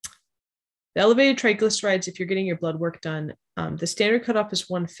 The elevated triglycerides, if you're getting your blood work done, the standard cutoff is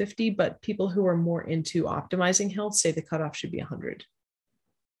 150, but people who are more into optimizing health say the cutoff should be 100.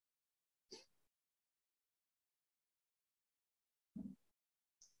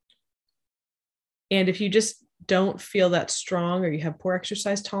 And if you just don't feel that strong, or you have poor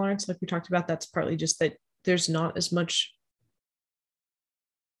exercise tolerance, like we talked about, that's partly just that there's not as much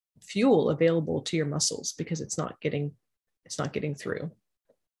fuel available to your muscles because it's not getting through.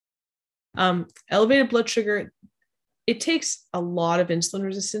 Elevated blood sugar, it takes a lot of insulin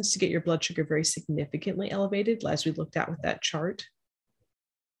resistance to get your blood sugar very significantly elevated, as we looked at with that chart.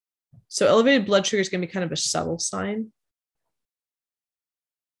 So elevated blood sugar is going to be kind of a subtle sign.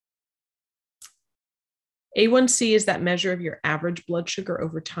 A1C is that measure of your average blood sugar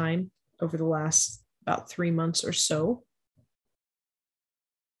over time, over the last about 3 months or so.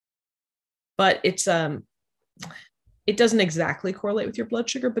 But it doesn't exactly correlate with your blood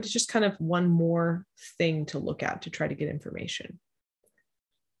sugar, but it's just kind of one more thing to look at to try to get information.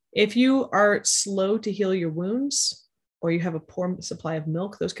 If you are slow to heal your wounds, or you have a poor supply of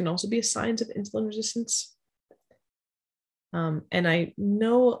milk, those can also be signs of insulin resistance. And I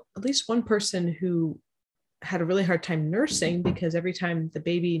know at least one person who had a really hard time nursing because every time the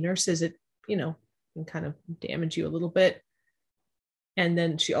baby nurses, it, you know, can kind of damage you a little bit. And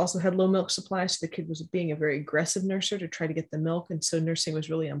then she also had low milk supply. So the kid was being a very aggressive nurser to try to get the milk. And so nursing was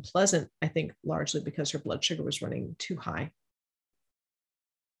really unpleasant, I think, largely because her blood sugar was running too high.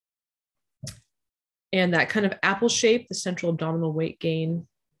 And that kind of apple shape, the central abdominal weight gain,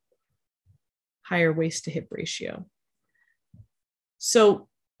 higher waist to hip ratio. So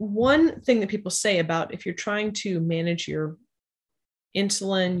one thing that people say about if you're trying to manage your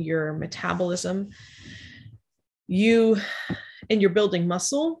insulin, your metabolism, and you're building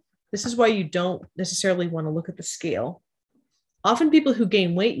muscle, this is why you don't necessarily want to look at the scale. Often people who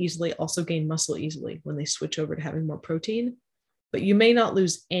gain weight easily also gain muscle easily when they switch over to having more protein, but you may not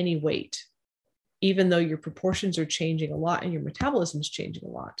lose any weight, even though your proportions are changing a lot and your metabolism is changing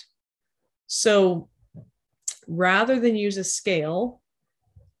a lot. So rather than use a scale,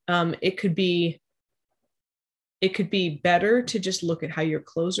 it could be better to just look at how your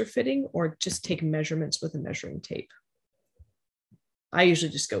clothes are fitting or just take measurements with a measuring tape. I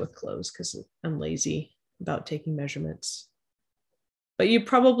usually just go with clothes because I'm lazy about taking measurements. But you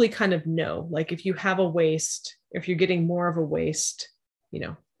probably kind of know, like if you have a waist, if you're getting more of a waist,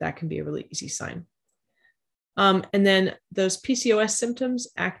 that can be a really easy sign. And then those PCOS symptoms,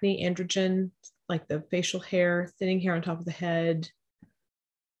 acne, androgen, like the facial hair, thinning hair on top of the head,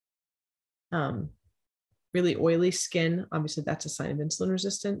 really oily skin, obviously that's a sign of insulin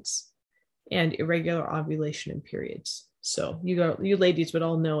resistance, and irregular ovulation and periods. So you ladies would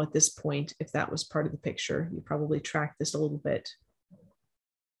all know at this point, if that was part of the picture, you probably tracked this a little bit.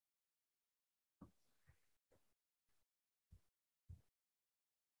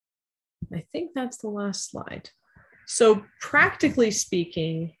 I think that's the last slide. So practically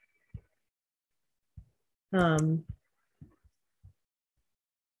speaking, you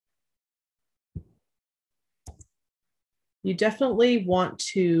definitely want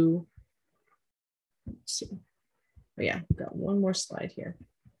to, let's see. Oh yeah, I've got one more slide here.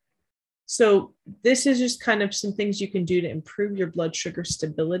 So this is just kind of some things you can do to improve your blood sugar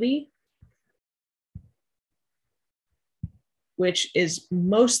stability, which is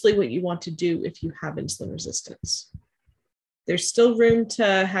mostly what you want to do if you have insulin resistance. There's still room to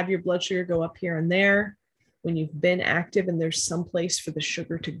have your blood sugar go up here and there when you've been active and there's some place for the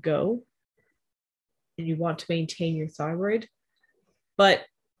sugar to go and you want to maintain your thyroid. But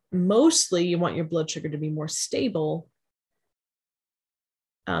mostly you want your blood sugar to be more stable,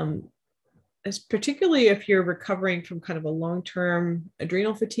 as particularly if you're recovering from kind of a long-term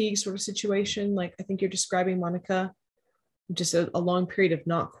adrenal fatigue sort of situation, like I think you're describing, Monica, just a long period of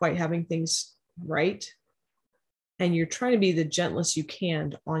not quite having things right. And you're trying to be the gentlest you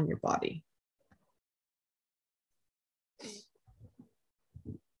can on your body.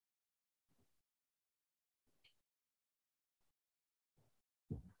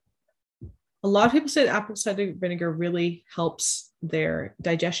 A lot of people say that apple cider vinegar really helps their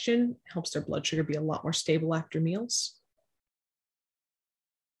digestion, helps their blood sugar be a lot more stable after meals.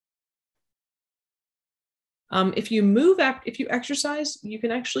 If you exercise, you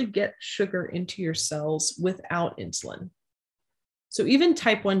can actually get sugar into your cells without insulin. So even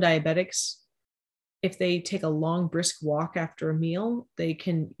type 1 diabetics, if they take a long brisk walk after a meal, they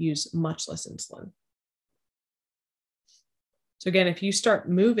can use much less insulin. So again, if you start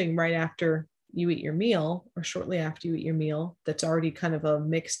moving right after you eat your meal or shortly after you eat your meal, that's already kind of a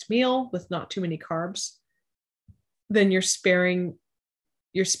mixed meal with not too many carbs, then you're sparing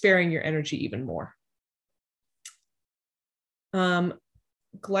your energy even more.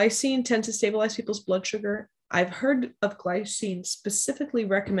 Glycine tends to stabilize people's blood sugar. I've heard of glycine specifically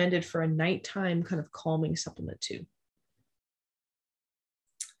recommended for a nighttime kind of calming supplement too.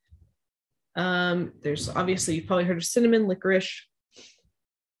 There's obviously, you've probably heard of cinnamon, licorice,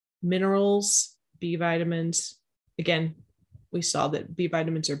 minerals, B vitamins. Again, we saw that B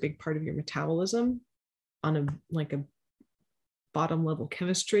vitamins are a big part of your metabolism on a bottom level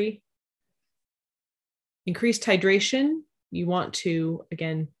chemistry. Increased hydration. You want to,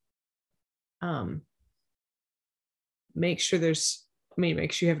 again, make sure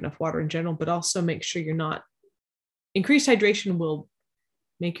make sure you have enough water in general, but also make sure increased hydration will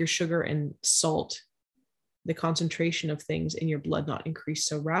make your sugar and salt, the concentration of things in your blood, not increase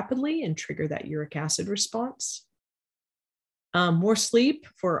so rapidly and trigger that uric acid response. More sleep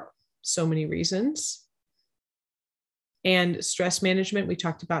for so many reasons. And stress management, we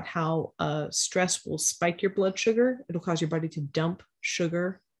talked about how stress will spike your blood sugar. It'll cause your body to dump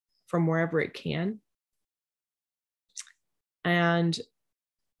sugar from wherever it can. And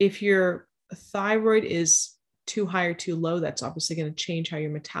if your thyroid is too high or too low, that's obviously going to change how your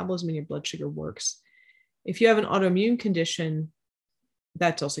metabolism and your blood sugar works. If you have an autoimmune condition,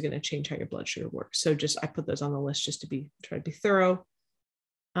 that's also going to change how your blood sugar works. So I put those on the list just to try to be thorough.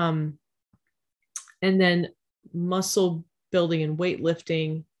 And then muscle building and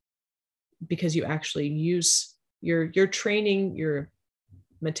weightlifting, because you actually you're training your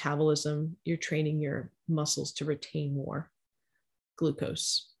metabolism, you're training your muscles to retain more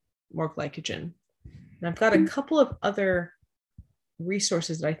glucose, more glycogen. And I've got a couple of other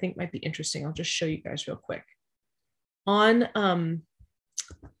resources that I think might be interesting. I'll just show you guys real quick. On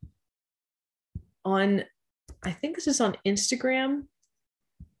I think this is on Instagram.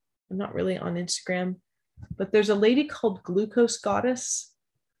 I'm not really on Instagram, but there's a lady called Glucose Goddess.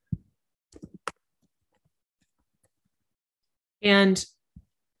 And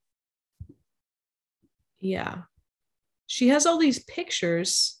yeah, she has all these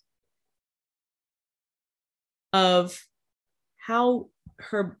pictures of how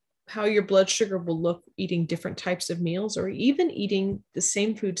your blood sugar will look eating different types of meals, or even eating the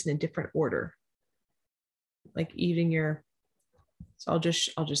same foods in a different order. Like eating so I'll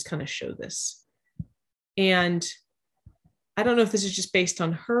just kind of show this. And I don't know if this is just based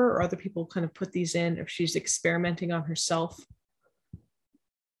on her or other people kind of put these in, if she's experimenting on herself.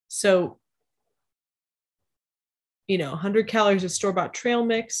 So, 100 calories of store-bought trail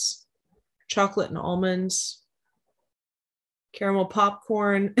mix, chocolate and almonds, caramel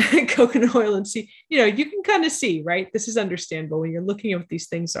popcorn, coconut oil and seed. You can kind of see, right? This is understandable when you're looking at what these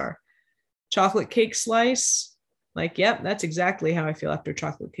things are. Chocolate cake slice, like, yep, that's exactly how I feel after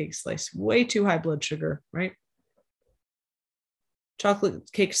chocolate cake slice. Way too high blood sugar, right? Chocolate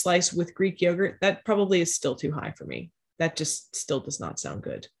cake slice with Greek yogurt, that probably is still too high for me. That just still does not sound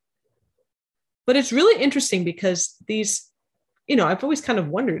good. But it's really interesting because these, I've always kind of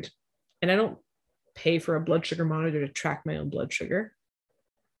wondered, and I don't pay for a blood sugar monitor to track my own blood sugar,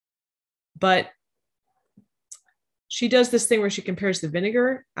 but she does this thing where she compares the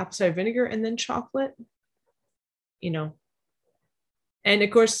vinegar, apple cider vinegar, and then chocolate, and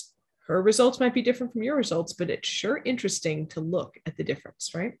of course her results might be different from your results, but it's sure interesting to look at the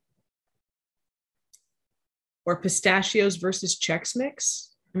difference, right? Or pistachios versus Chex Mix.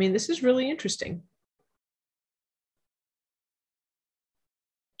 I mean, this is really interesting.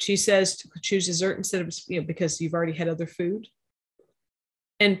 She says to choose dessert instead of, because you've already had other food.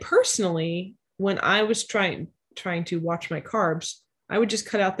 And personally, when I was trying to watch my carbs, I would just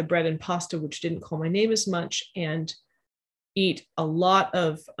cut out the bread and pasta, which didn't call my name as much, and eat a lot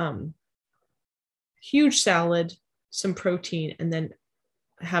of huge salad, some protein, and then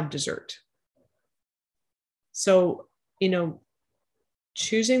have dessert. So,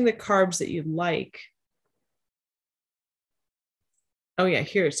 choosing the carbs that you like. Oh yeah,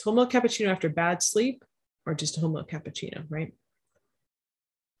 here's whole milk cappuccino after bad sleep, or just a whole milk cappuccino, right?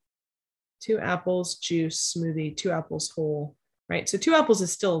 2 apples, juice, smoothie, 2 apples whole, right? So 2 apples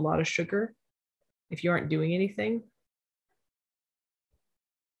is still a lot of sugar if you aren't doing anything.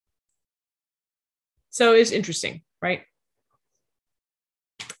 So it's interesting, right?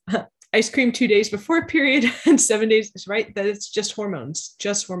 Ice cream 2 days before a period and 7 days, right? That it's just hormones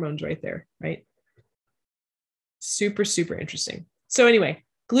right there, right? Super, super interesting. So anyway,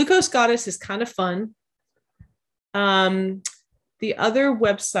 Glucose Goddess is kind of fun. The other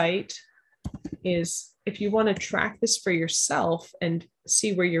website is, if you want to track this for yourself and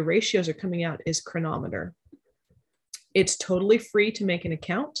see where your ratios are coming out, is Cronometer. It's totally free to make an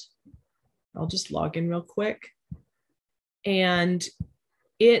account. I'll just log in real quick. And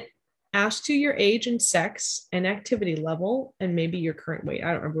it asks you your age and sex and activity level and maybe your current weight. I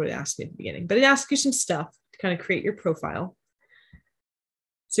don't remember what it asked me at the beginning, but it asks you some stuff to kind of create your profile.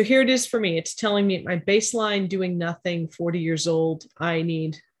 So here it is for me. It's telling me at my baseline, doing nothing, 40 years old, I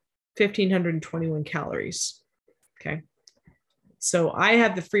need 1,521 calories. Okay. So I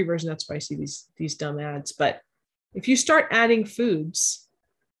have the free version. That's why I see these dumb ads. But if you start adding foods,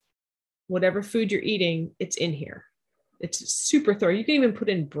 whatever food you're eating, it's in here. It's super thorough. You can even put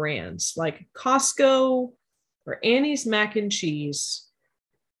in brands like Costco or Annie's mac and cheese,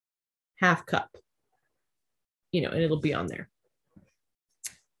 half cup, and it'll be on there.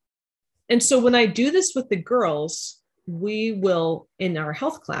 And so when I do this with the girls, we will, in our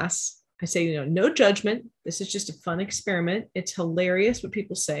health class, I say, no judgment. This is just a fun experiment. It's hilarious what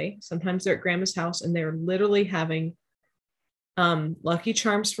people say. Sometimes they're at grandma's house and they're literally having Lucky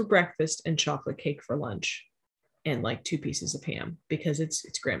Charms for breakfast and chocolate cake for lunch and like 2 pieces of ham because it's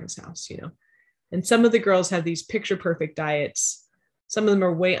grandma's house, And some of the girls have these picture perfect diets. Some of them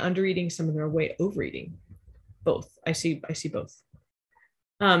are way under eating. Some of them are way overeating. Both. I see both.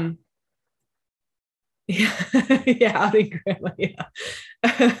 Yeah, outing grandma. Yeah.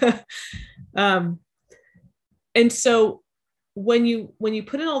 And so when you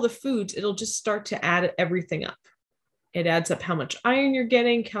put in all the foods, it'll just start to add everything up. It adds up how much iron you're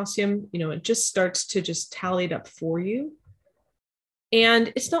getting, calcium, it just starts to just tally it up for you.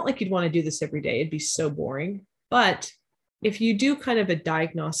 And it's not like you'd want to do this every day. It'd be so boring. But if you do kind of a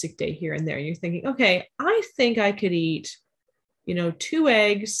diagnostic day here and there, you're thinking, okay, I think I could eat, 2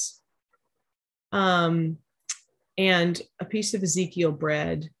 eggs, and a piece of Ezekiel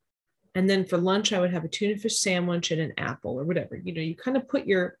bread. And then for lunch, I would have a tuna fish sandwich and an apple or whatever. You kind of put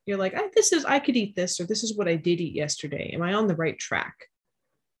you're like, I could eat this, or this is what I did eat yesterday. Am I on the right track?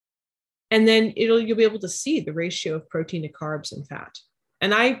 And then you'll be able to see the ratio of protein to carbs and fat.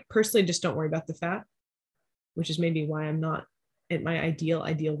 And I personally just don't worry about the fat, which is maybe why I'm not at my ideal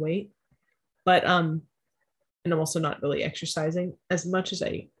weight. But, and I'm also not really exercising as much as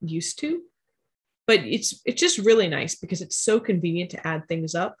I used to. but it's just really nice because it's so convenient to add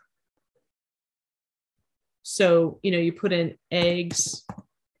things up. So, you put in eggs,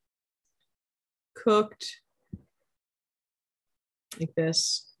 cooked like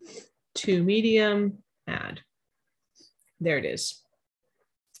this, 2 medium, add. There it is.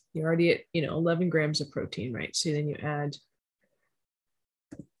 You're already at, 11 grams of protein, right? So then you add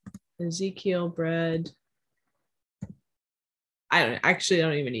Ezekiel bread. I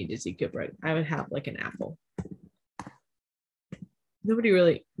don't even need Ezekiel bread. I would have like an apple. Nobody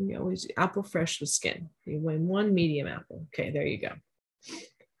really, always apple fresh with skin. You win 1 medium apple. Okay, there you go.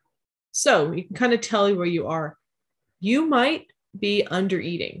 So you can kind of tell where you are. You might be under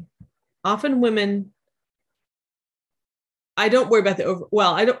eating. Often women, I don't worry about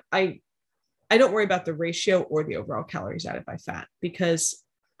I don't worry about the ratio or the overall calories added by fat, because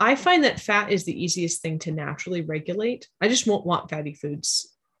I find that fat is the easiest thing to naturally regulate. I just won't want fatty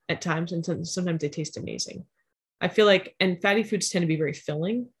foods at times, and sometimes they taste amazing. I feel like, and fatty foods tend to be very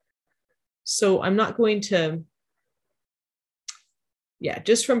filling. So I'm not going to,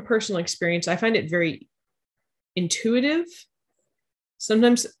 just from personal experience, I find it very intuitive.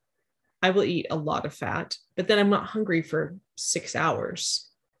 Sometimes I will eat a lot of fat, but then I'm not hungry for 6 hours.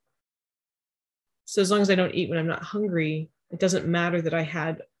 So as long as I don't eat when I'm not hungry, it doesn't matter that I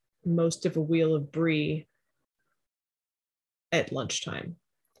had most of a wheel of brie at lunchtime.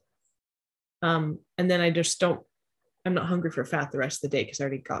 And then I'm not hungry for fat the rest of the day because I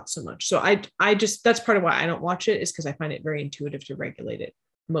already got so much. So I just, that's part of why I don't watch it, is because I find it very intuitive to regulate it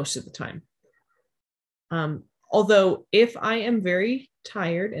most of the time. Although if I am very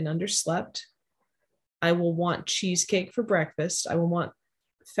tired and underslept, I will want cheesecake for breakfast. I will want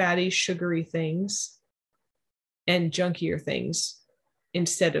fatty, sugary things and junkier things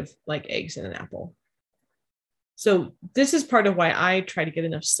instead of like eggs and an apple. So this is part of why I try to get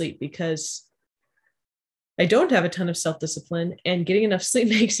enough sleep, because I don't have a ton of self-discipline, and getting enough sleep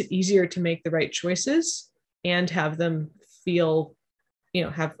makes it easier to make the right choices and have them feel,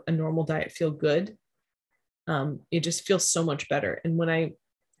 have a normal diet feel good. It just feels so much better. And when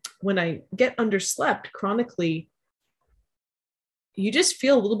I get underslept chronically, you just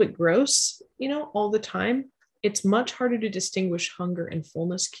feel a little bit gross, all the time. It's much harder to distinguish hunger and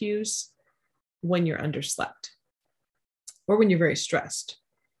fullness cues when you're underslept or when you're very stressed.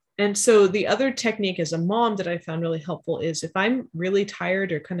 And so the other technique as a mom that I found really helpful is if I'm really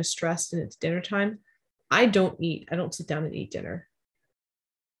tired or kind of stressed and it's dinner time, I don't eat. I don't sit down and eat dinner.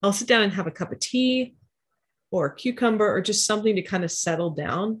 I'll sit down and have a cup of tea or a cucumber or just something to kind of settle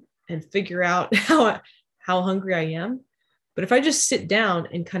down and figure out how hungry I am. But if I just sit down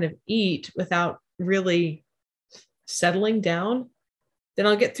and kind of eat without really settling down, then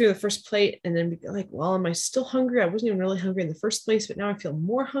I'll get through the first plate and then be like, well, am I still hungry? I wasn't even really hungry in the first place, but now I feel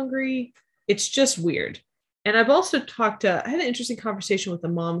more hungry. It's just weird. And I've also I had an interesting conversation with a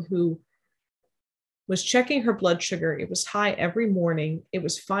mom who was checking her blood sugar. It was high every morning. It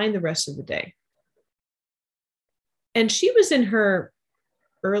was fine the rest of the day. And she was in her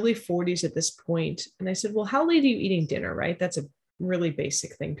early 40s at this point. And I said, well, how late are you eating dinner, right? That's a really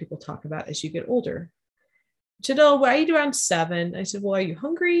basic thing people talk about as you get older. She said, oh, well, I eat around 7. I said, well, are you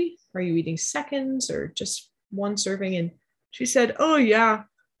hungry? Are you eating seconds or just one serving? And she said, oh, yeah,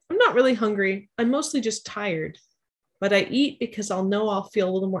 I'm not really hungry. I'm mostly just tired, but I eat because I'll feel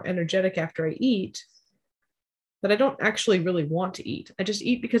a little more energetic after I eat, but I don't actually really want to eat. I just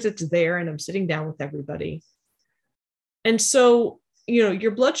eat because it's there and I'm sitting down with everybody. And so,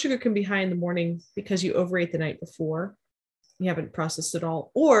 your blood sugar can be high in the morning because you overate the night before. You haven't processed it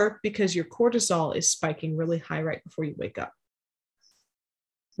all, or because your cortisol is spiking really high right before you wake up,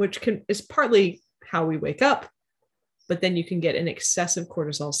 which is partly how we wake up, but then you can get an excessive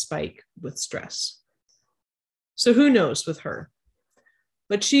cortisol spike with stress. So who knows with her,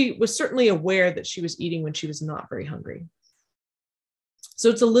 but she was certainly aware that she was eating when she was not very hungry. So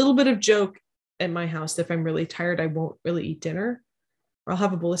it's a little bit of joke at my house. If I'm really tired, I won't really eat dinner, or I'll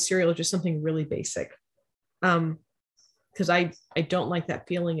have a bowl of cereal or just something really basic. Because I don't like that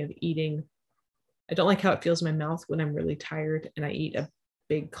feeling of eating. I don't like how it feels in my mouth when I'm really tired and I eat a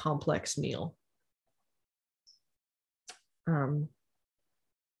big complex meal.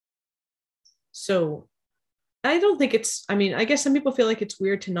 So I don't think I guess some people feel like it's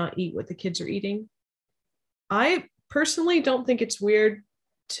weird to not eat what the kids are eating. I personally don't think it's weird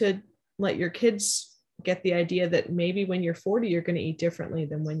to let your kids get the idea that maybe when you're 40, you're going to eat differently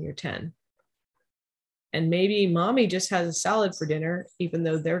than when you're 10. And maybe mommy just has a salad for dinner, even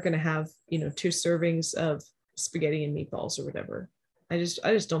though they're going to have, 2 servings of spaghetti and meatballs or whatever. I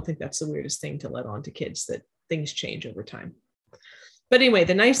just don't think that's the weirdest thing to let on to kids, that things change over time. But anyway,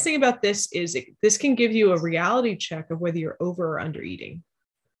 the nice thing about this is this can give you a reality check of whether you're over or under eating.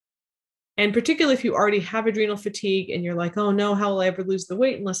 And particularly if you already have adrenal fatigue and you're like, oh no, how will I ever lose the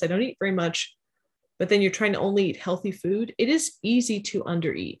weight unless I don't eat very much? But then you're trying to only eat healthy food. It is easy to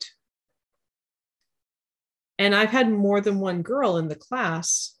undereat. And I've had more than one girl in the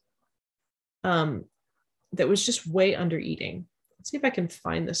class that was just way under eating. Let's see if I can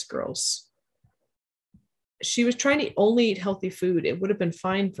find this girl's. She was trying to only eat healthy food. It would have been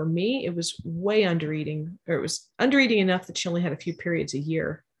fine for me. It was way under eating, or it was under eating enough that she only had a few periods a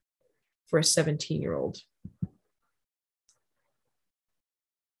year for a 17-year-old.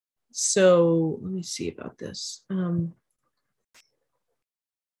 So let me see about this. Here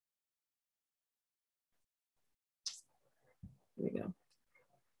we go.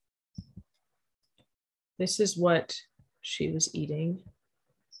 This is what she was eating.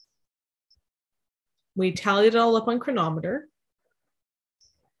 We tallied it all up on Chronometer.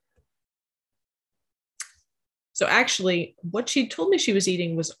 So actually, what she told me she was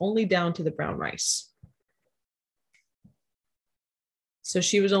eating was only down to the brown rice. So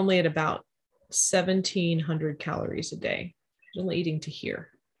she was only at about 1,700 calories a day. She's only eating to here.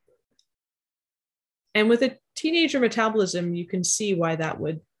 And with a teenager metabolism, you can see why that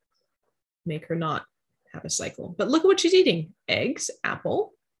would make her not have a cycle. But look at what she's eating: eggs,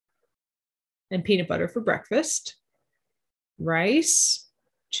 apple, and peanut butter for breakfast, rice,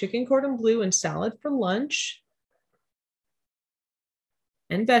 chicken cordon bleu and salad for lunch,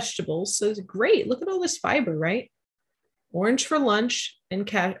 and vegetables. So it's great. Look at all this fiber, right? Orange for lunch and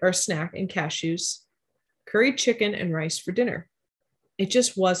snack and cashews, curried chicken and rice for dinner. It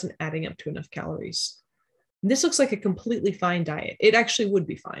just wasn't adding up to enough calories. And this looks like a completely fine diet. It actually would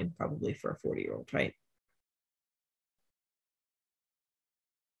be fine probably for a 40-year-old, right?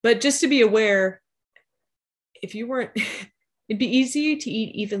 But just to be aware, if you weren't, it'd be easy to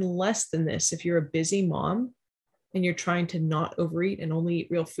eat even less than this if you're a busy mom and you're trying to not overeat and only eat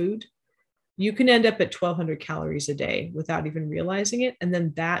real food. You can end up at 1,200 calories a day without even realizing it. And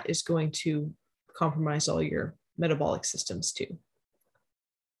then that is going to compromise all your metabolic systems too.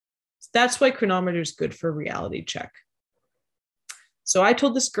 So that's why Chronometer is good for a reality check. So I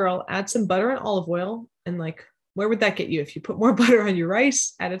told this girl, add some butter and olive oil, and like, where would that get you? If you put more butter on your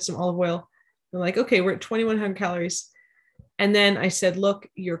rice, added some olive oil, you're like, okay, we're at 2,100 calories. And then I said, look,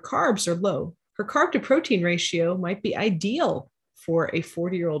 your carbs are low. Her carb to protein ratio might be ideal for a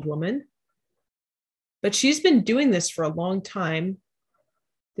 40-year-old woman, but she's been doing this for a long time.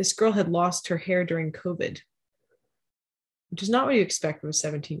 This girl had lost her hair during COVID, which is not what you expect from a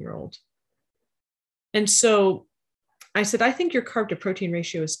 17-year-old. And so I said, I think your carb to protein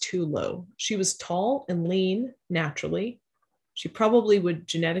ratio is too low. She was tall and lean naturally. She probably would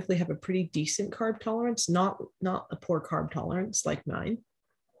genetically have a pretty decent carb tolerance, not a poor carb tolerance like mine.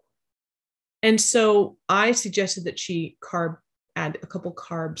 And so I suggested that she add a couple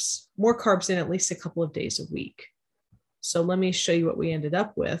carbs, more carbs in at least a couple of days a week. So let me show you what we ended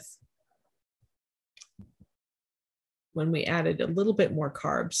up with when we added a little bit more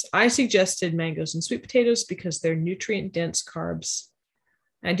carbs. I suggested mangoes and sweet potatoes because they're nutrient dense carbs.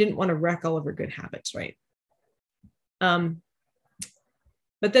 I didn't want to wreck all of her good habits, right?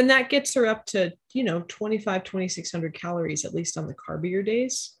 But then that gets her up to, 2,600 calories, at least on the carbier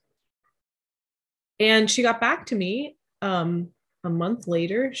days. And she got back to me a month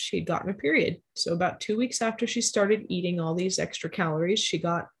later. She had gotten a period. So about 2 weeks after she started eating all these extra calories, she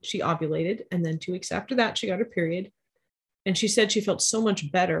ovulated. And then 2 weeks after that, she got her period. And she said she felt so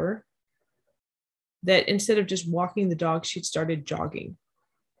much better that instead of just walking the dog, she'd started jogging.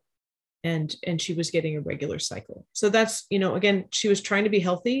 And she was getting a regular cycle. So that's, again, she was trying to be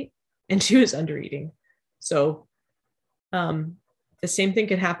healthy and she was under eating. So the same thing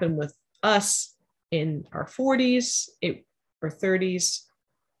could happen with us in our 40s or 30s.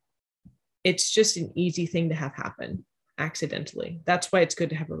 It's just an easy thing to have happen accidentally. That's why it's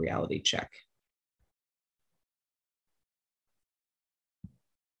good to have a reality check.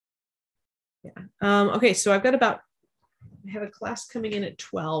 Yeah. Okay, so I have a class coming in at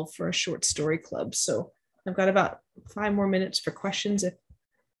 12 for a short story club. So I've got about 5 more minutes for questions. If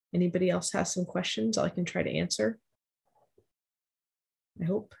anybody else has some questions, I can try to answer. I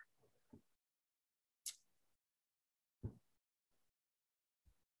hope.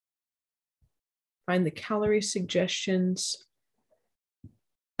 Find the calorie suggestions.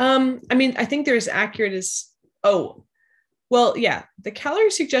 I think they're as accurate as, the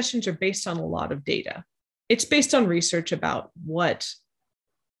calorie suggestions are based on a lot of data. It's based on research about what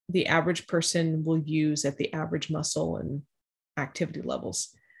the average person will use at the average muscle and activity levels.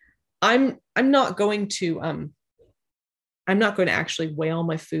 I'm not going to I'm not going to actually weigh all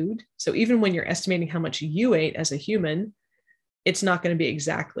my food. So even when you're estimating how much you ate as a human, it's not going to be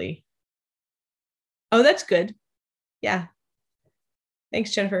exactly. Oh, that's good. Yeah.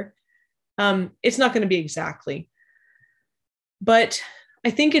 Thanks, Jennifer. It's not going to be exactly. But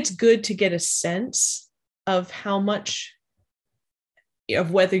I think it's good to get a sense of how much,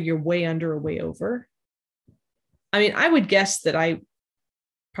 of whether you're way under or way over. I mean, I would guess that I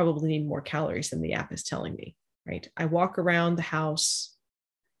probably need more calories than the app is telling me, right? I walk around the house.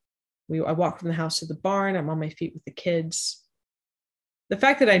 I walk from the house to the barn. I'm on my feet with the kids. The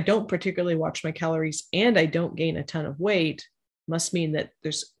fact that I don't particularly watch my calories and I don't gain a ton of weight must mean that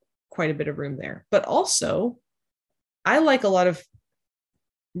there's quite a bit of room there. But also, I like a lot of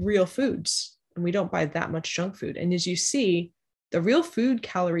real foods, and we don't buy that much junk food. And as you see, the real food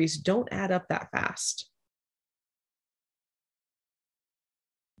calories don't add up that fast.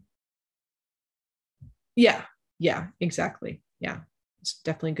 Yeah, exactly. Yeah, it's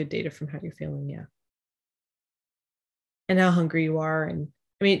definitely good data from how you're feeling. Yeah. And how hungry you are. And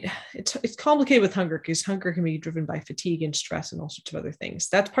I mean, it's complicated with hunger because hunger can be driven by fatigue and stress and all sorts of other things.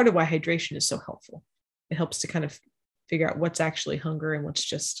 That's part of why hydration is so helpful. It helps to kind of figure out what's actually hunger and what's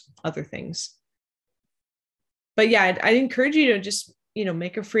just other things. But yeah, I'd encourage you to just,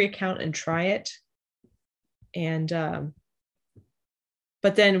 make a free account and try it. And,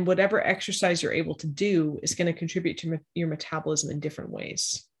 but then whatever exercise you're able to do is going to contribute to your metabolism in different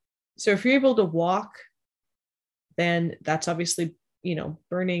ways. So if you're able to walk, then that's obviously,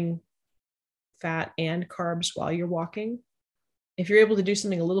 burning fat and carbs while you're walking. If you're able to do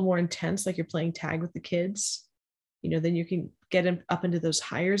something a little more intense, like you're playing tag with the kids, then you can get up into those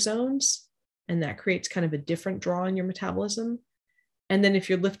higher zones, and that creates kind of a different draw in your metabolism. And then if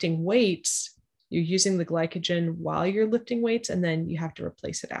you're lifting weights, you're using the glycogen while you're lifting weights, and then you have to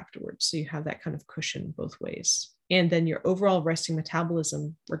replace it afterwards. So you have that kind of cushion both ways. And then your overall resting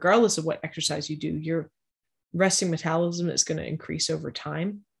metabolism, regardless of what exercise you do, your resting metabolism is going to increase over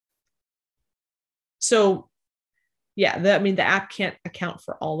time. So yeah, the app can't account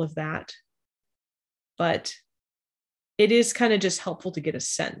for all of that, but it is kind of just helpful to get a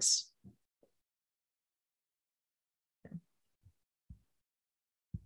sense.